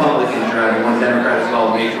 4 Republicans, you're adding 1 Democrat as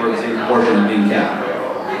well, make sure the same proportion is being kept.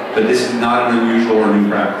 But this is not an unusual or new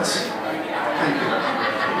practice. Thank you.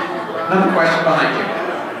 Another question behind you.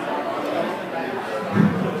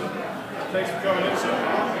 Thanks for coming in, sir.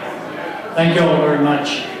 Thank you all very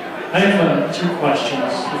much. I have 2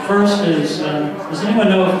 questions. The first is, does anyone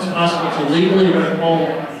know if it's possible to legally withhold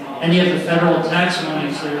any of the federal tax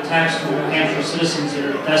monies that are taxed from New Hampshire citizens that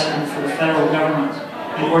are destined for the federal government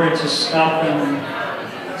in order to stop them and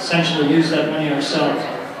essentially use that money ourselves.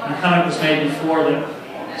 And a comment was made before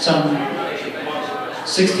that some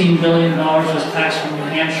 $16 billion was taxed from New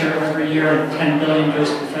Hampshire every year, and $10 billion goes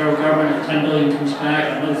to the federal government, and $10 billion comes back,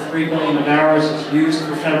 and another $3 billion of ours is used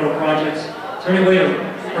for federal projects. Is there any way to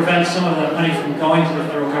prevent some of that money from going to the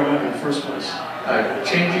federal government in the first place?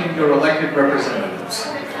 Changing your elected representatives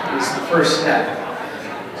is the first step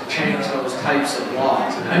to change those types of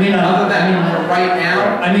laws. I mean, other than right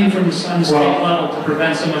now, I mean, from the state level to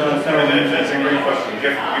prevent some of the federal. That's a great question.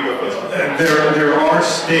 Jeff, you go first. There are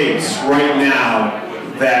states right now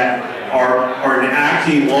that are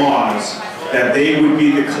enacting laws that they would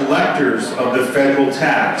be the collectors of the federal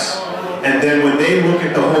tax. And then when they look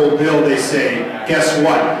at the whole bill, they say, guess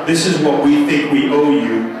what? This is what we think we owe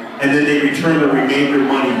you. And then they return the remainder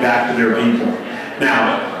money back to their people.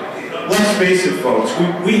 Now, let's face it, folks,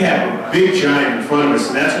 we have a big giant in front of us,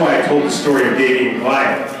 and that's why I told the story of David and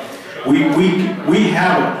Goliath. We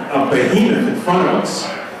have a behemoth in front of us,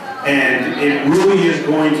 and it really is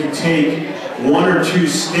going to take one or two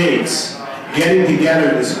states getting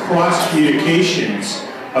together this cross-communications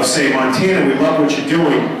of saying, Montana, we love what you're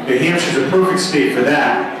doing, New Hampshire's a perfect state for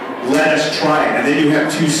that, let us try it. And then you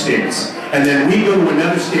have two states. And then we go to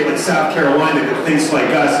another state like South Carolina that thinks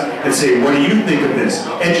like us and say, what do you think of this?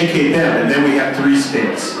 Educate them, and then we have 3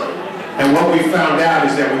 states. And what we found out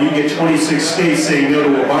is that when you get 26 states saying no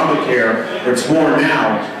to Obamacare, or it's more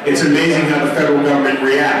now, it's amazing how the federal government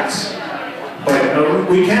reacts. But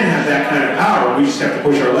we can have that kind of power, we just have to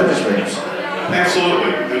push our legislators.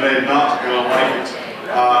 Absolutely, and they're not going to like it.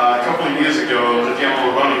 A couple of years ago, the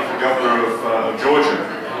gentleman running for governor of Georgia,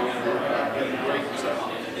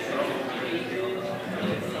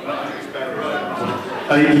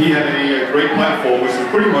 he had a great platform, which is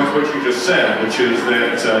pretty much what you just said, which is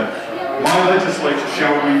that my legislature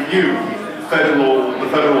shall review the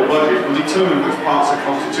federal budget and determine which parts are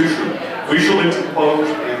constitutional. We shall interpose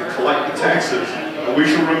and collect the taxes, and we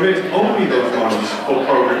shall remit only those monies for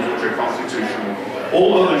programs which are constitutional.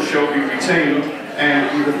 All others shall be retained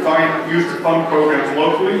and either used to fund programs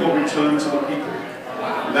locally or returned to the people.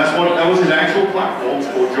 And that was his actual platform. It's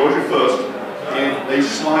called Georgia First. And they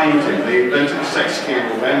slimed him. They invented a sex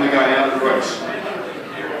scandal, ran the guy out of the race.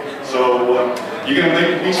 So you're going to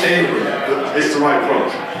make me stay angry, but it's the right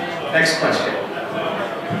approach. Next question.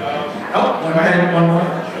 Oh, go ahead, one more.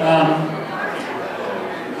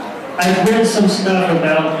 I've read some stuff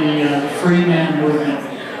about the free man movement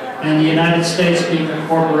and the United States being a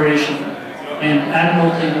corporation and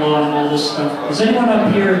admiralty law and all this stuff. Is anyone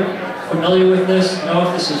up here familiar with this? Know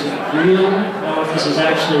if this is real? Know if this is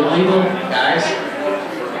actually legal? Guys,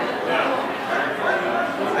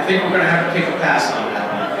 I think we're going to have to take a pass on that.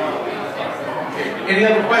 Okay. Any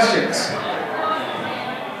other questions?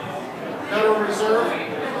 Federal Reserve?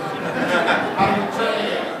 How do you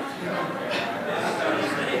terminate?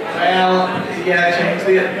 Well, yeah, change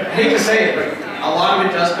the. I hate to say it, but a lot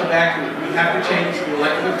of it does come back to we have to change the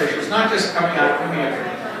elected officials, not just coming out of New Hampshire,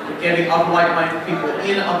 but getting other like-minded people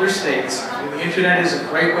in other states. And the internet is a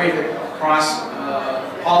great way to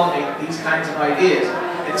cross-pollinate these kinds of ideas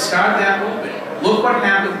and start that movement. Look what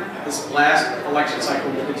happened this last election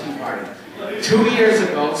cycle with the Tea Party. 2 years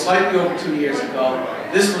ago, slightly over 2 years ago,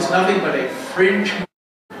 this was nothing but a fringe movement.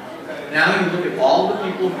 Now you look at all the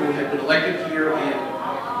people who have been elected here in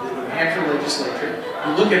the New Hampshire legislature,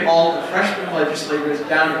 you look at all the freshman legislators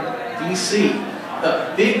down in D.C.,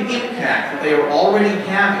 the big impact that they are already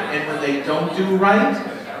having, and when they don't do right,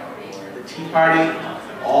 the Tea Party,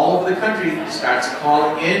 all over the country, starts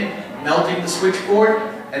calling in, melting the switchboard,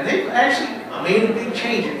 and they've actually made a big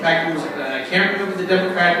change. In fact, it was, I can't remember the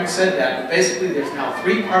Democrat who said that, but basically there's now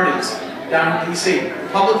 3 parties down in D.C.,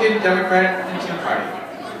 Republican, Democrat, and Tea Party.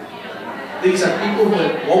 These are people who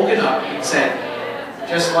have woken up and said,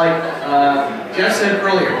 just like Jeff said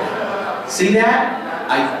earlier, see that?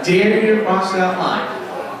 I dare you to cross that line.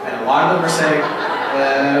 And a lot of them are saying,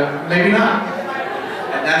 maybe not.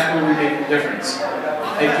 And that's where we make the difference.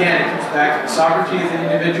 Again, it comes back to the sovereignty of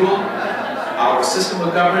the individual. Our system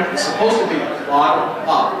of government is supposed to be bottom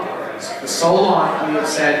up. For so long we have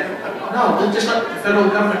said, no, we'll just let the federal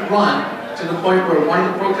government run, to the point where one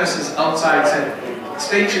of the protesters outside said, the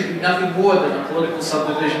state should be nothing more than a political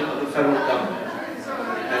subdivision of the federal government.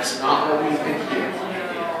 That's not what we think here.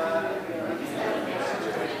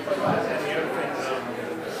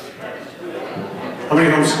 How many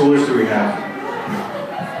homeschoolers do we have?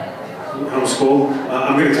 Homeschool?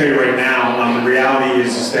 I'm going to tell you right now, the reality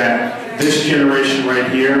is that this generation right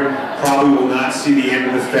here probably will not see the end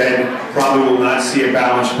of the Fed, probably will not see a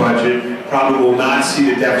balanced budget, probably will not see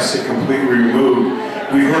the deficit completely removed.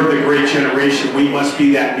 We've heard the great generation. We must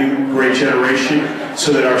be that new great generation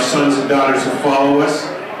so that our sons and daughters who follow us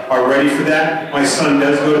are ready for that. My son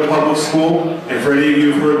does go to public school, and for any of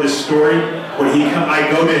you who've heard this story, when I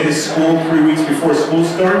go to his school 3 weeks before school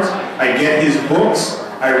starts, I get his books,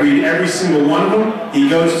 I read every single one of them. He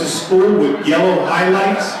goes to school with yellow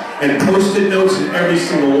highlights and post-it notes in every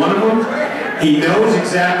single one of them. He knows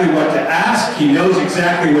exactly what to ask, he knows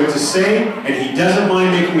exactly what to say, and he doesn't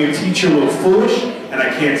mind making a teacher look foolish. And I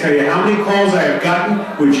can't tell you how many calls I have gotten,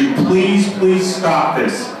 would you please stop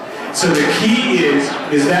this? So the key is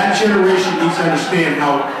that generation needs to understand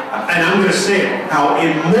how, and I'm going to say it, how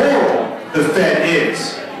immoral the Fed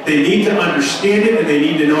is. They need to understand it, and they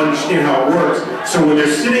need to understand how it works. So when they're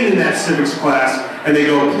sitting in that civics class, and they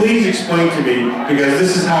go, please explain to me, because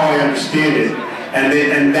this is how I understand it. And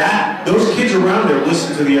those kids around there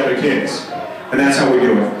listen to the other kids. And that's how we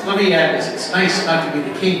do it. Let me add this. It's nice not to be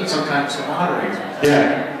the king, but sometimes the moderator.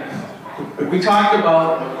 Yeah. We talked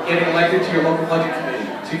about getting elected to your local budget committee,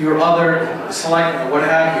 to your other selectmen, or what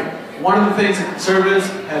have you. One of the things that conservatives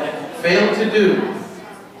have failed to do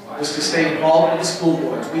was to stay involved with the school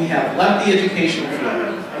boards. We have left the education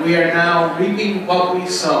field. We are now reaping what we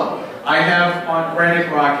sow. I have on Granite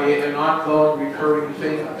Rock an ongoing recurring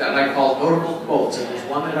thing that I call notable quotes, and there's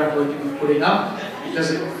one that I'm going to be putting up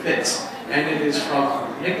because it fits. And it is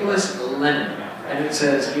from Nicholas Lenin. And it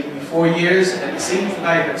says, give me 4 years, and the seeds that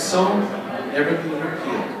I have sown will never be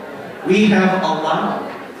repealed. We have allowed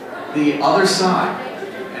the other side,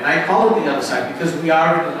 and I call it the other side because we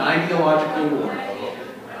are in an ideological war,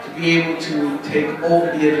 to be able to take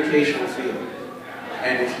over the educational field.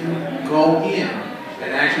 And if you go in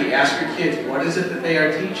and actually ask your kids, what is it that they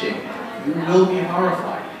are teaching, you will be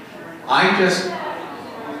horrified. I just,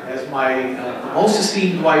 as my most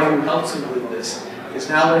esteemed wife who helps him with this, is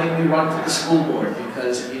now letting me run for the school board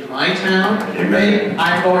because in my town,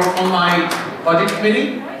 I'm going from my budget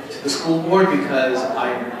committee to the school board because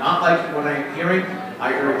I'm not liking what I'm hearing.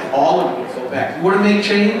 I urge all of you to go back. You want to make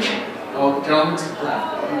change? Oh, the gentleman to the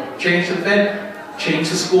left. Change the Fed, change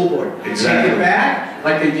the school board. Exactly. Take it back,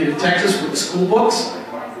 like they did in Texas with the school books,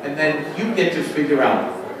 and then you get to figure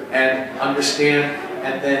out and understand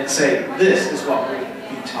and then say, this is what we're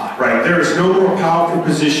taught. Right. There is no more powerful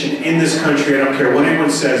position in this country, I don't care what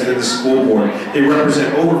anyone says, than the school board. They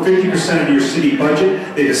represent over 50% of your city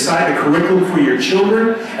budget. They decide the curriculum for your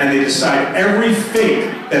children, and they decide every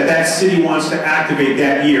fate that that city wants to activate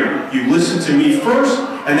that year. You listen to me first,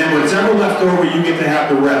 and then whatever left over, you get to have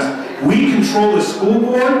the rest. We control the school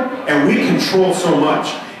board, and we control so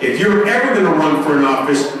much. If you're ever going to run for an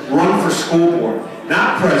office, run for school board.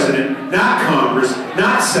 Not president, not Congress,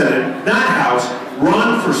 not Senate, not House.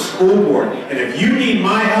 Run for school board. And if you need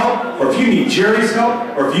my help, or if you need Jerry's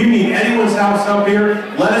help, or if you need anyone's help here,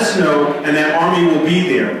 let us know, and that army will be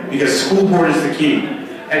there, because school board is the key.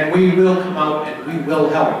 And we will come out and we will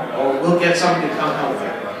help, or we'll get somebody to come help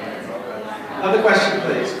you. Another question,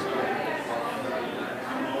 please.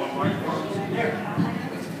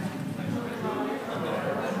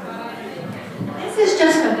 This is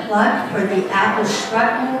just a plug for the Apple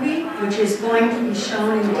Strut movie, which is going to be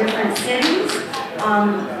shown in different cities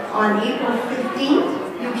on April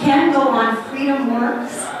 15th. You can go on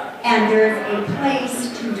FreedomWorks, and there's a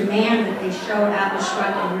place to demand that they show Apple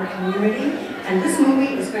Strut in your community. And this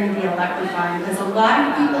movie is going to be electrifying because a lot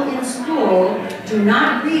of people in school do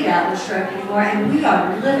not read Apple Strut anymore, and we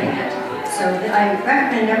are living it. So I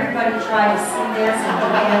recommend everybody try to see this and go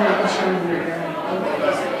together and show in your area.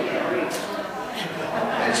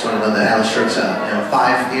 I just want to know that Alice Strut's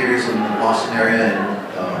 5 theaters in the Boston area, and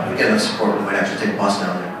we get enough support, we might actually take Boston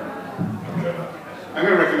out there. I'm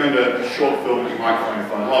going to recommend a short film that you might find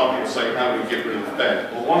fun. A lot of people say, how do we get rid of the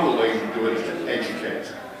Fed? Well, one of the ways we do it is to educate.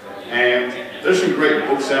 And there's some great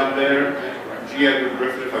books out there. G. Edward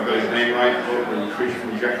Griffith, if I've got his name right, wrote The Creature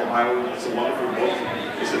from Jekyll Island. It's a wonderful book.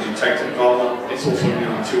 It's a detective novel. It's also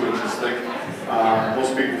nearly 2 inches thick.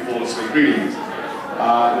 Most people fall asleep reading it.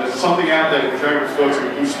 There's something out there which I refer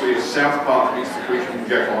to loosely as South Park meets The Creature from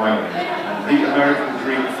Jekyll Island.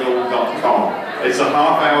 TheAmericanDreamFilm.com. It's a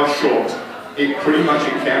half-hour short. It pretty much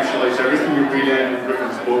encapsulates everything you read in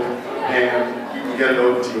Griffin's book, and you can get it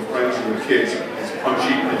over to your friends and your kids. It's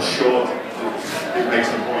punchy, it's short, it makes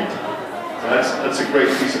the point. That's a great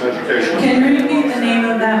piece of education. Can you repeat the name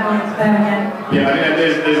of that one again? Yeah, and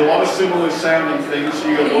there's a lot of similar sounding things. So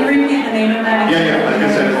Can you repeat the name of that again? Yeah, like I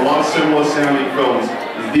said, there's a lot of similar sounding films.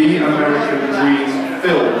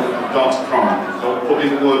 TheAmericanDreamFilm.com. Don't put in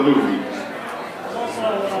the word movie.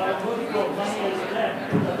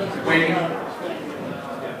 Waiting.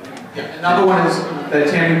 Yeah, another one is that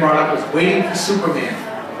Tammy brought up was Waiting for Superman.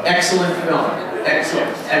 Excellent film.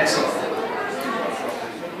 Excellent. Excellent.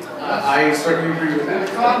 I certainly agree with that.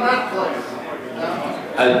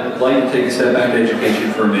 I'd like to take a step back to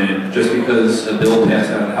education for a minute, just because a bill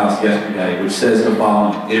passed out of the House yesterday, which says the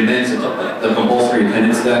following. It amends the compulsory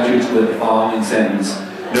attendance statutes with the following sentence.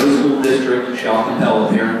 No school district shall compel a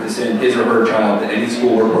parent to send his or her child to any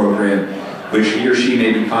school or program which he or she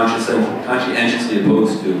may be conscientiously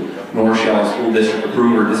opposed to, nor shall a school district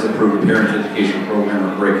approve or disapprove a parent's education program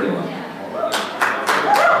or curriculum.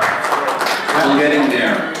 I'm getting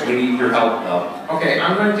there. We need your help, though. Okay,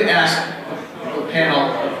 I'm going to ask the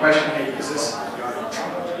panel a question here, because this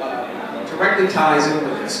directly ties in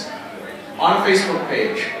with this. On a Facebook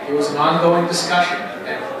page, there was an ongoing discussion,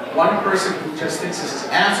 and one person who just thinks this is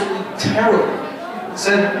absolutely terrible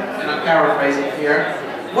said, and I'm paraphrasing here,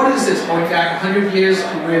 what is this, going back 100 years to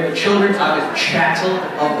where the children are the chattel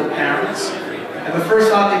of the parents? And the first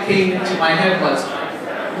thought that came into my head was,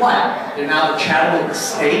 what? They're now the chattel of the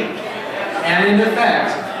state? And in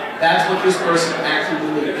effect, that's what this person actually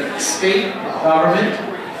believes, that the state government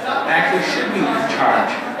actually should be in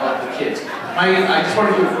charge of the kids. I just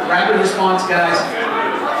want to do a rapid response, guys.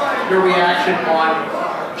 Your reaction on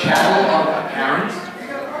chattel of the parents?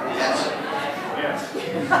 Yes.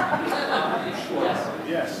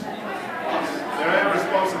 Yes. They're our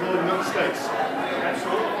responsibility, not the state's.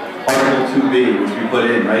 Absolutely. Article 2B, which we put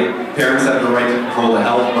in, right? Parents have the right to control the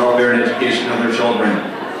health, welfare, and education of their children.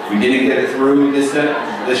 We didn't get it through this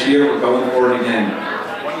year, we're going forward again.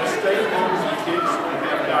 When the state owns the kids, we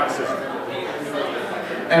have God system.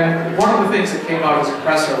 And one of the things that came out as a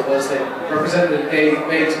presser was that Representative Dave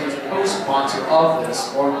Bates, who was the co-sponsor of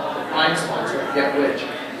this, or the prime sponsor, I forget which,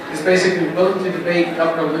 is basically willing to debate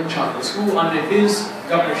Governor Lynch on this, who under his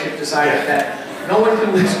governorship decided that no one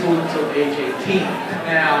can leave school until age 18.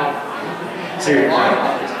 Now, it's a lot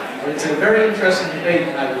about this. It's a very interesting debate,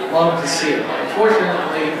 and I would love to see it.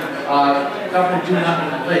 Unfortunately, Governor Do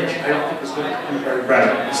Nothing Lynch, I don't think is going to do very well.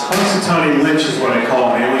 Right. Punxsutawney Lynch is what I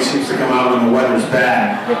call him. He always seems to come out when the weather's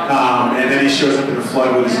bad. And then he shows up in the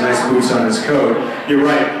flood with his nice boots on his coat. You're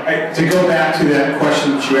right. To go back to that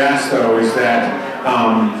question that you asked, though, is that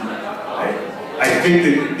I think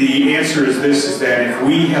that the answer is this, is that if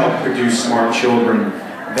we help produce smart children,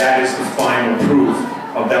 that is the final proof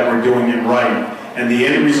of that we're doing it right. And the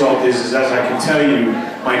end result is as I can tell you,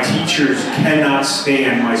 my teachers cannot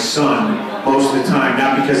stand my son most of the time,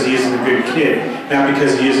 not because he isn't a good kid, not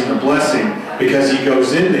because he isn't a blessing, because he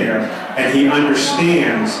goes in there and he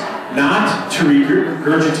understands not to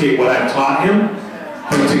regurgitate what I've taught him,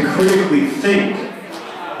 but to critically think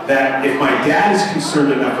that if my dad is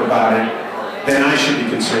concerned enough about it, then I should be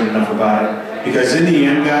concerned enough about it. Because in the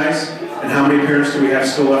end, guys, and how many parents do we have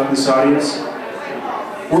still left in this audience?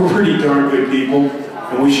 We're pretty darn good people,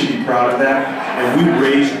 and we should be proud of that. And we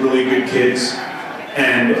raise really good kids,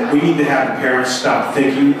 and we need to have the parents stop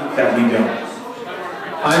thinking that we don't.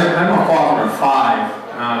 I'm a father of 5.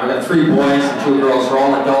 I've got 3 boys and 2 girls. They're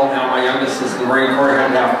all adult now. My youngest is in the Marine Corps,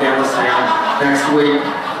 heading to Afghanistan next week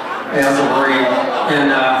as a Marine.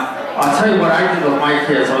 And I'll tell you what I did with my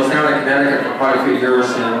kids. I was down in Connecticut for quite a few years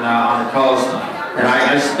on the coast. And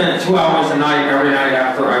I spent 2 hours a night every night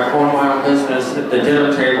after I owned my own business at the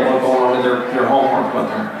dinner table and going over their homework with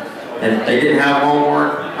them. And if they didn't have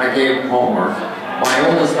homework, I gave them homework. My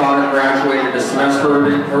oldest daughter graduated a semester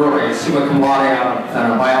early, summa cum laude,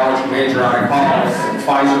 a biology major out of college. And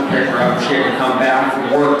Pfizer picked her up. She had to come back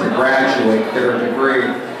from work to graduate, get her degree.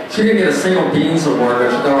 She didn't get a single Dean's Award,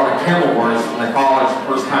 but she got all the Kim Awards from the college the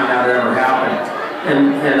first time that ever happened.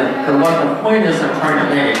 And what the point is I'm trying to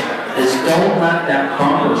make is don't let that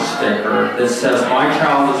bumper sticker that says my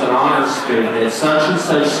child is an honor student at such and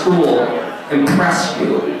such school impress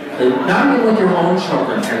you. And not even with your own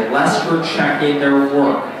children, unless you're checking their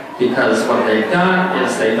work. Because what they've done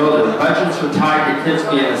is they know their budgets are tied to kids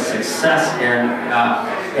being a success,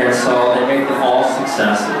 and so they make them all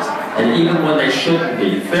successes. And even when they shouldn't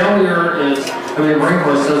be. Failure is, I mean, Marine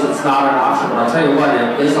Corps says it's not an option, but I'll tell you what,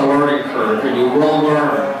 it is a learning curve, and you will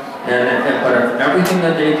learn. But if everything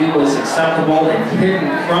that they do is acceptable and hidden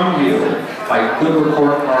from you by good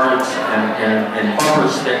report cards and bumper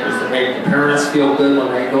stickers that make the parents feel good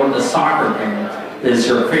when they go to the soccer game, is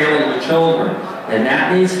you're failing the children. And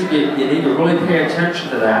that needs to be, you need to really pay attention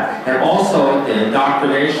to that. And also the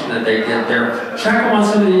indoctrination that they get there. Check them on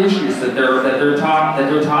some of the issues that they're taught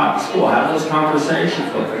in school. Have those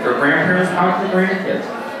conversations with them. If their grandparents, talk to the grandkids.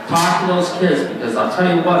 Talk to those kids, because I'll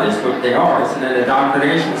tell you what they are. It's an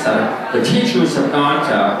indoctrination center. The teachers have gone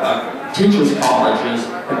to teachers' colleges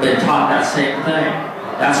and been taught that same thing.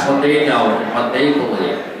 That's what they know and what they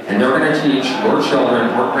believe. And they're going to teach your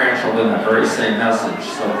children or grandchildren that very same message.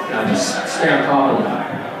 So just stay on top of that.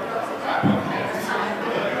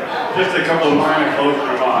 Just a couple of minor closing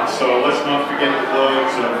remarks. So let's not forget the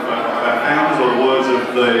words of our founders, or the words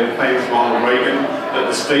of the famous Ronald Reagan, that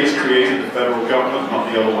the states created the federal government, not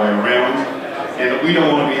the other way around. And we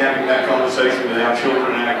don't want to be having that conversation with our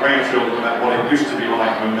children and our grandchildren about what it used to be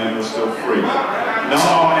like when men were still free. Not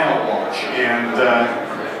on our watch. And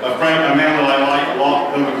a man that I like a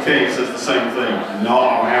lot, Herman Cain, says the same thing.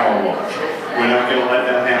 Not on our watch. We're not going to let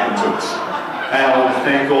that happen to us. And I want to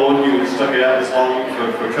thank all of you who stuck it out this long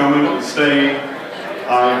for coming and staying.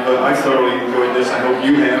 I thoroughly enjoyed this. I hope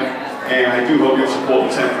you have. And I do hope you'll support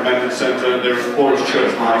the 10th Amendment Center. They're as poor as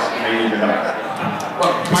church mice, and they need your help.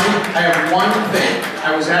 Well, Mike, I have one thing.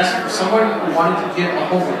 I was asking for someone who wanted to give a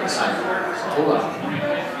homework assignment. So hold on.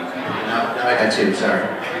 Now I got two, sorry.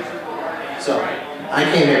 So, I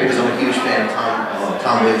came here because I'm a huge fan of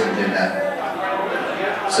Tom Waits and Jim Babbitt.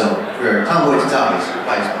 So, for Tom Waits, it's obvious,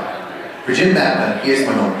 Weisman. For Jim Babbitt, here's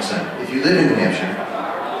my homework assignment. If you live in New Hampshire,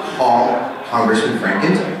 call Congressman Frank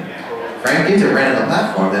Ginter. Frank Ginter ran on a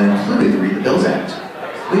platform that included the Read the Bills Act.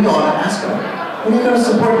 We ought to ask him, when are you going to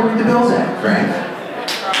support the Read the Bills Act, Frank?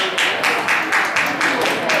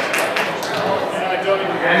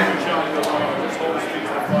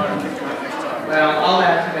 Well, I'll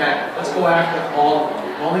add to that. Let's go after all of them.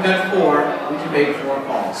 We've only got 4. We can make 4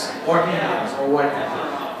 calls, or emails, or whatever.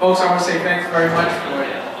 Folks, I want to say thanks very much for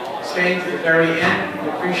staying to the very end. We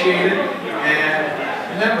appreciate it. And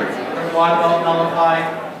remember, if you learn a lot about nullify,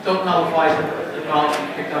 don't nullify the knowledge you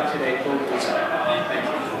picked up today. Go do so. Thank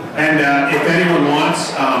you. And if anyone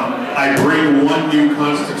wants, I bring one new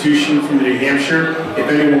constitution from New Hampshire. If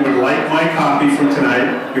anyone would like my copy from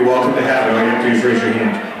tonight, you're welcome to have it. All you have to do is raise your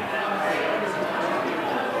hand.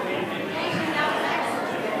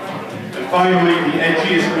 And finally, the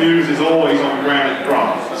edgiest news is always on Granite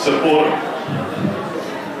Drop. Support it.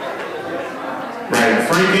 Right.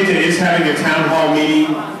 Frank Ginter is having a town hall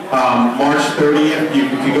meeting March 30th.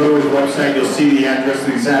 If you go to his website, you'll see the address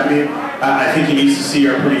that he's happening. I think he needs to see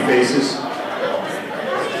our pretty faces.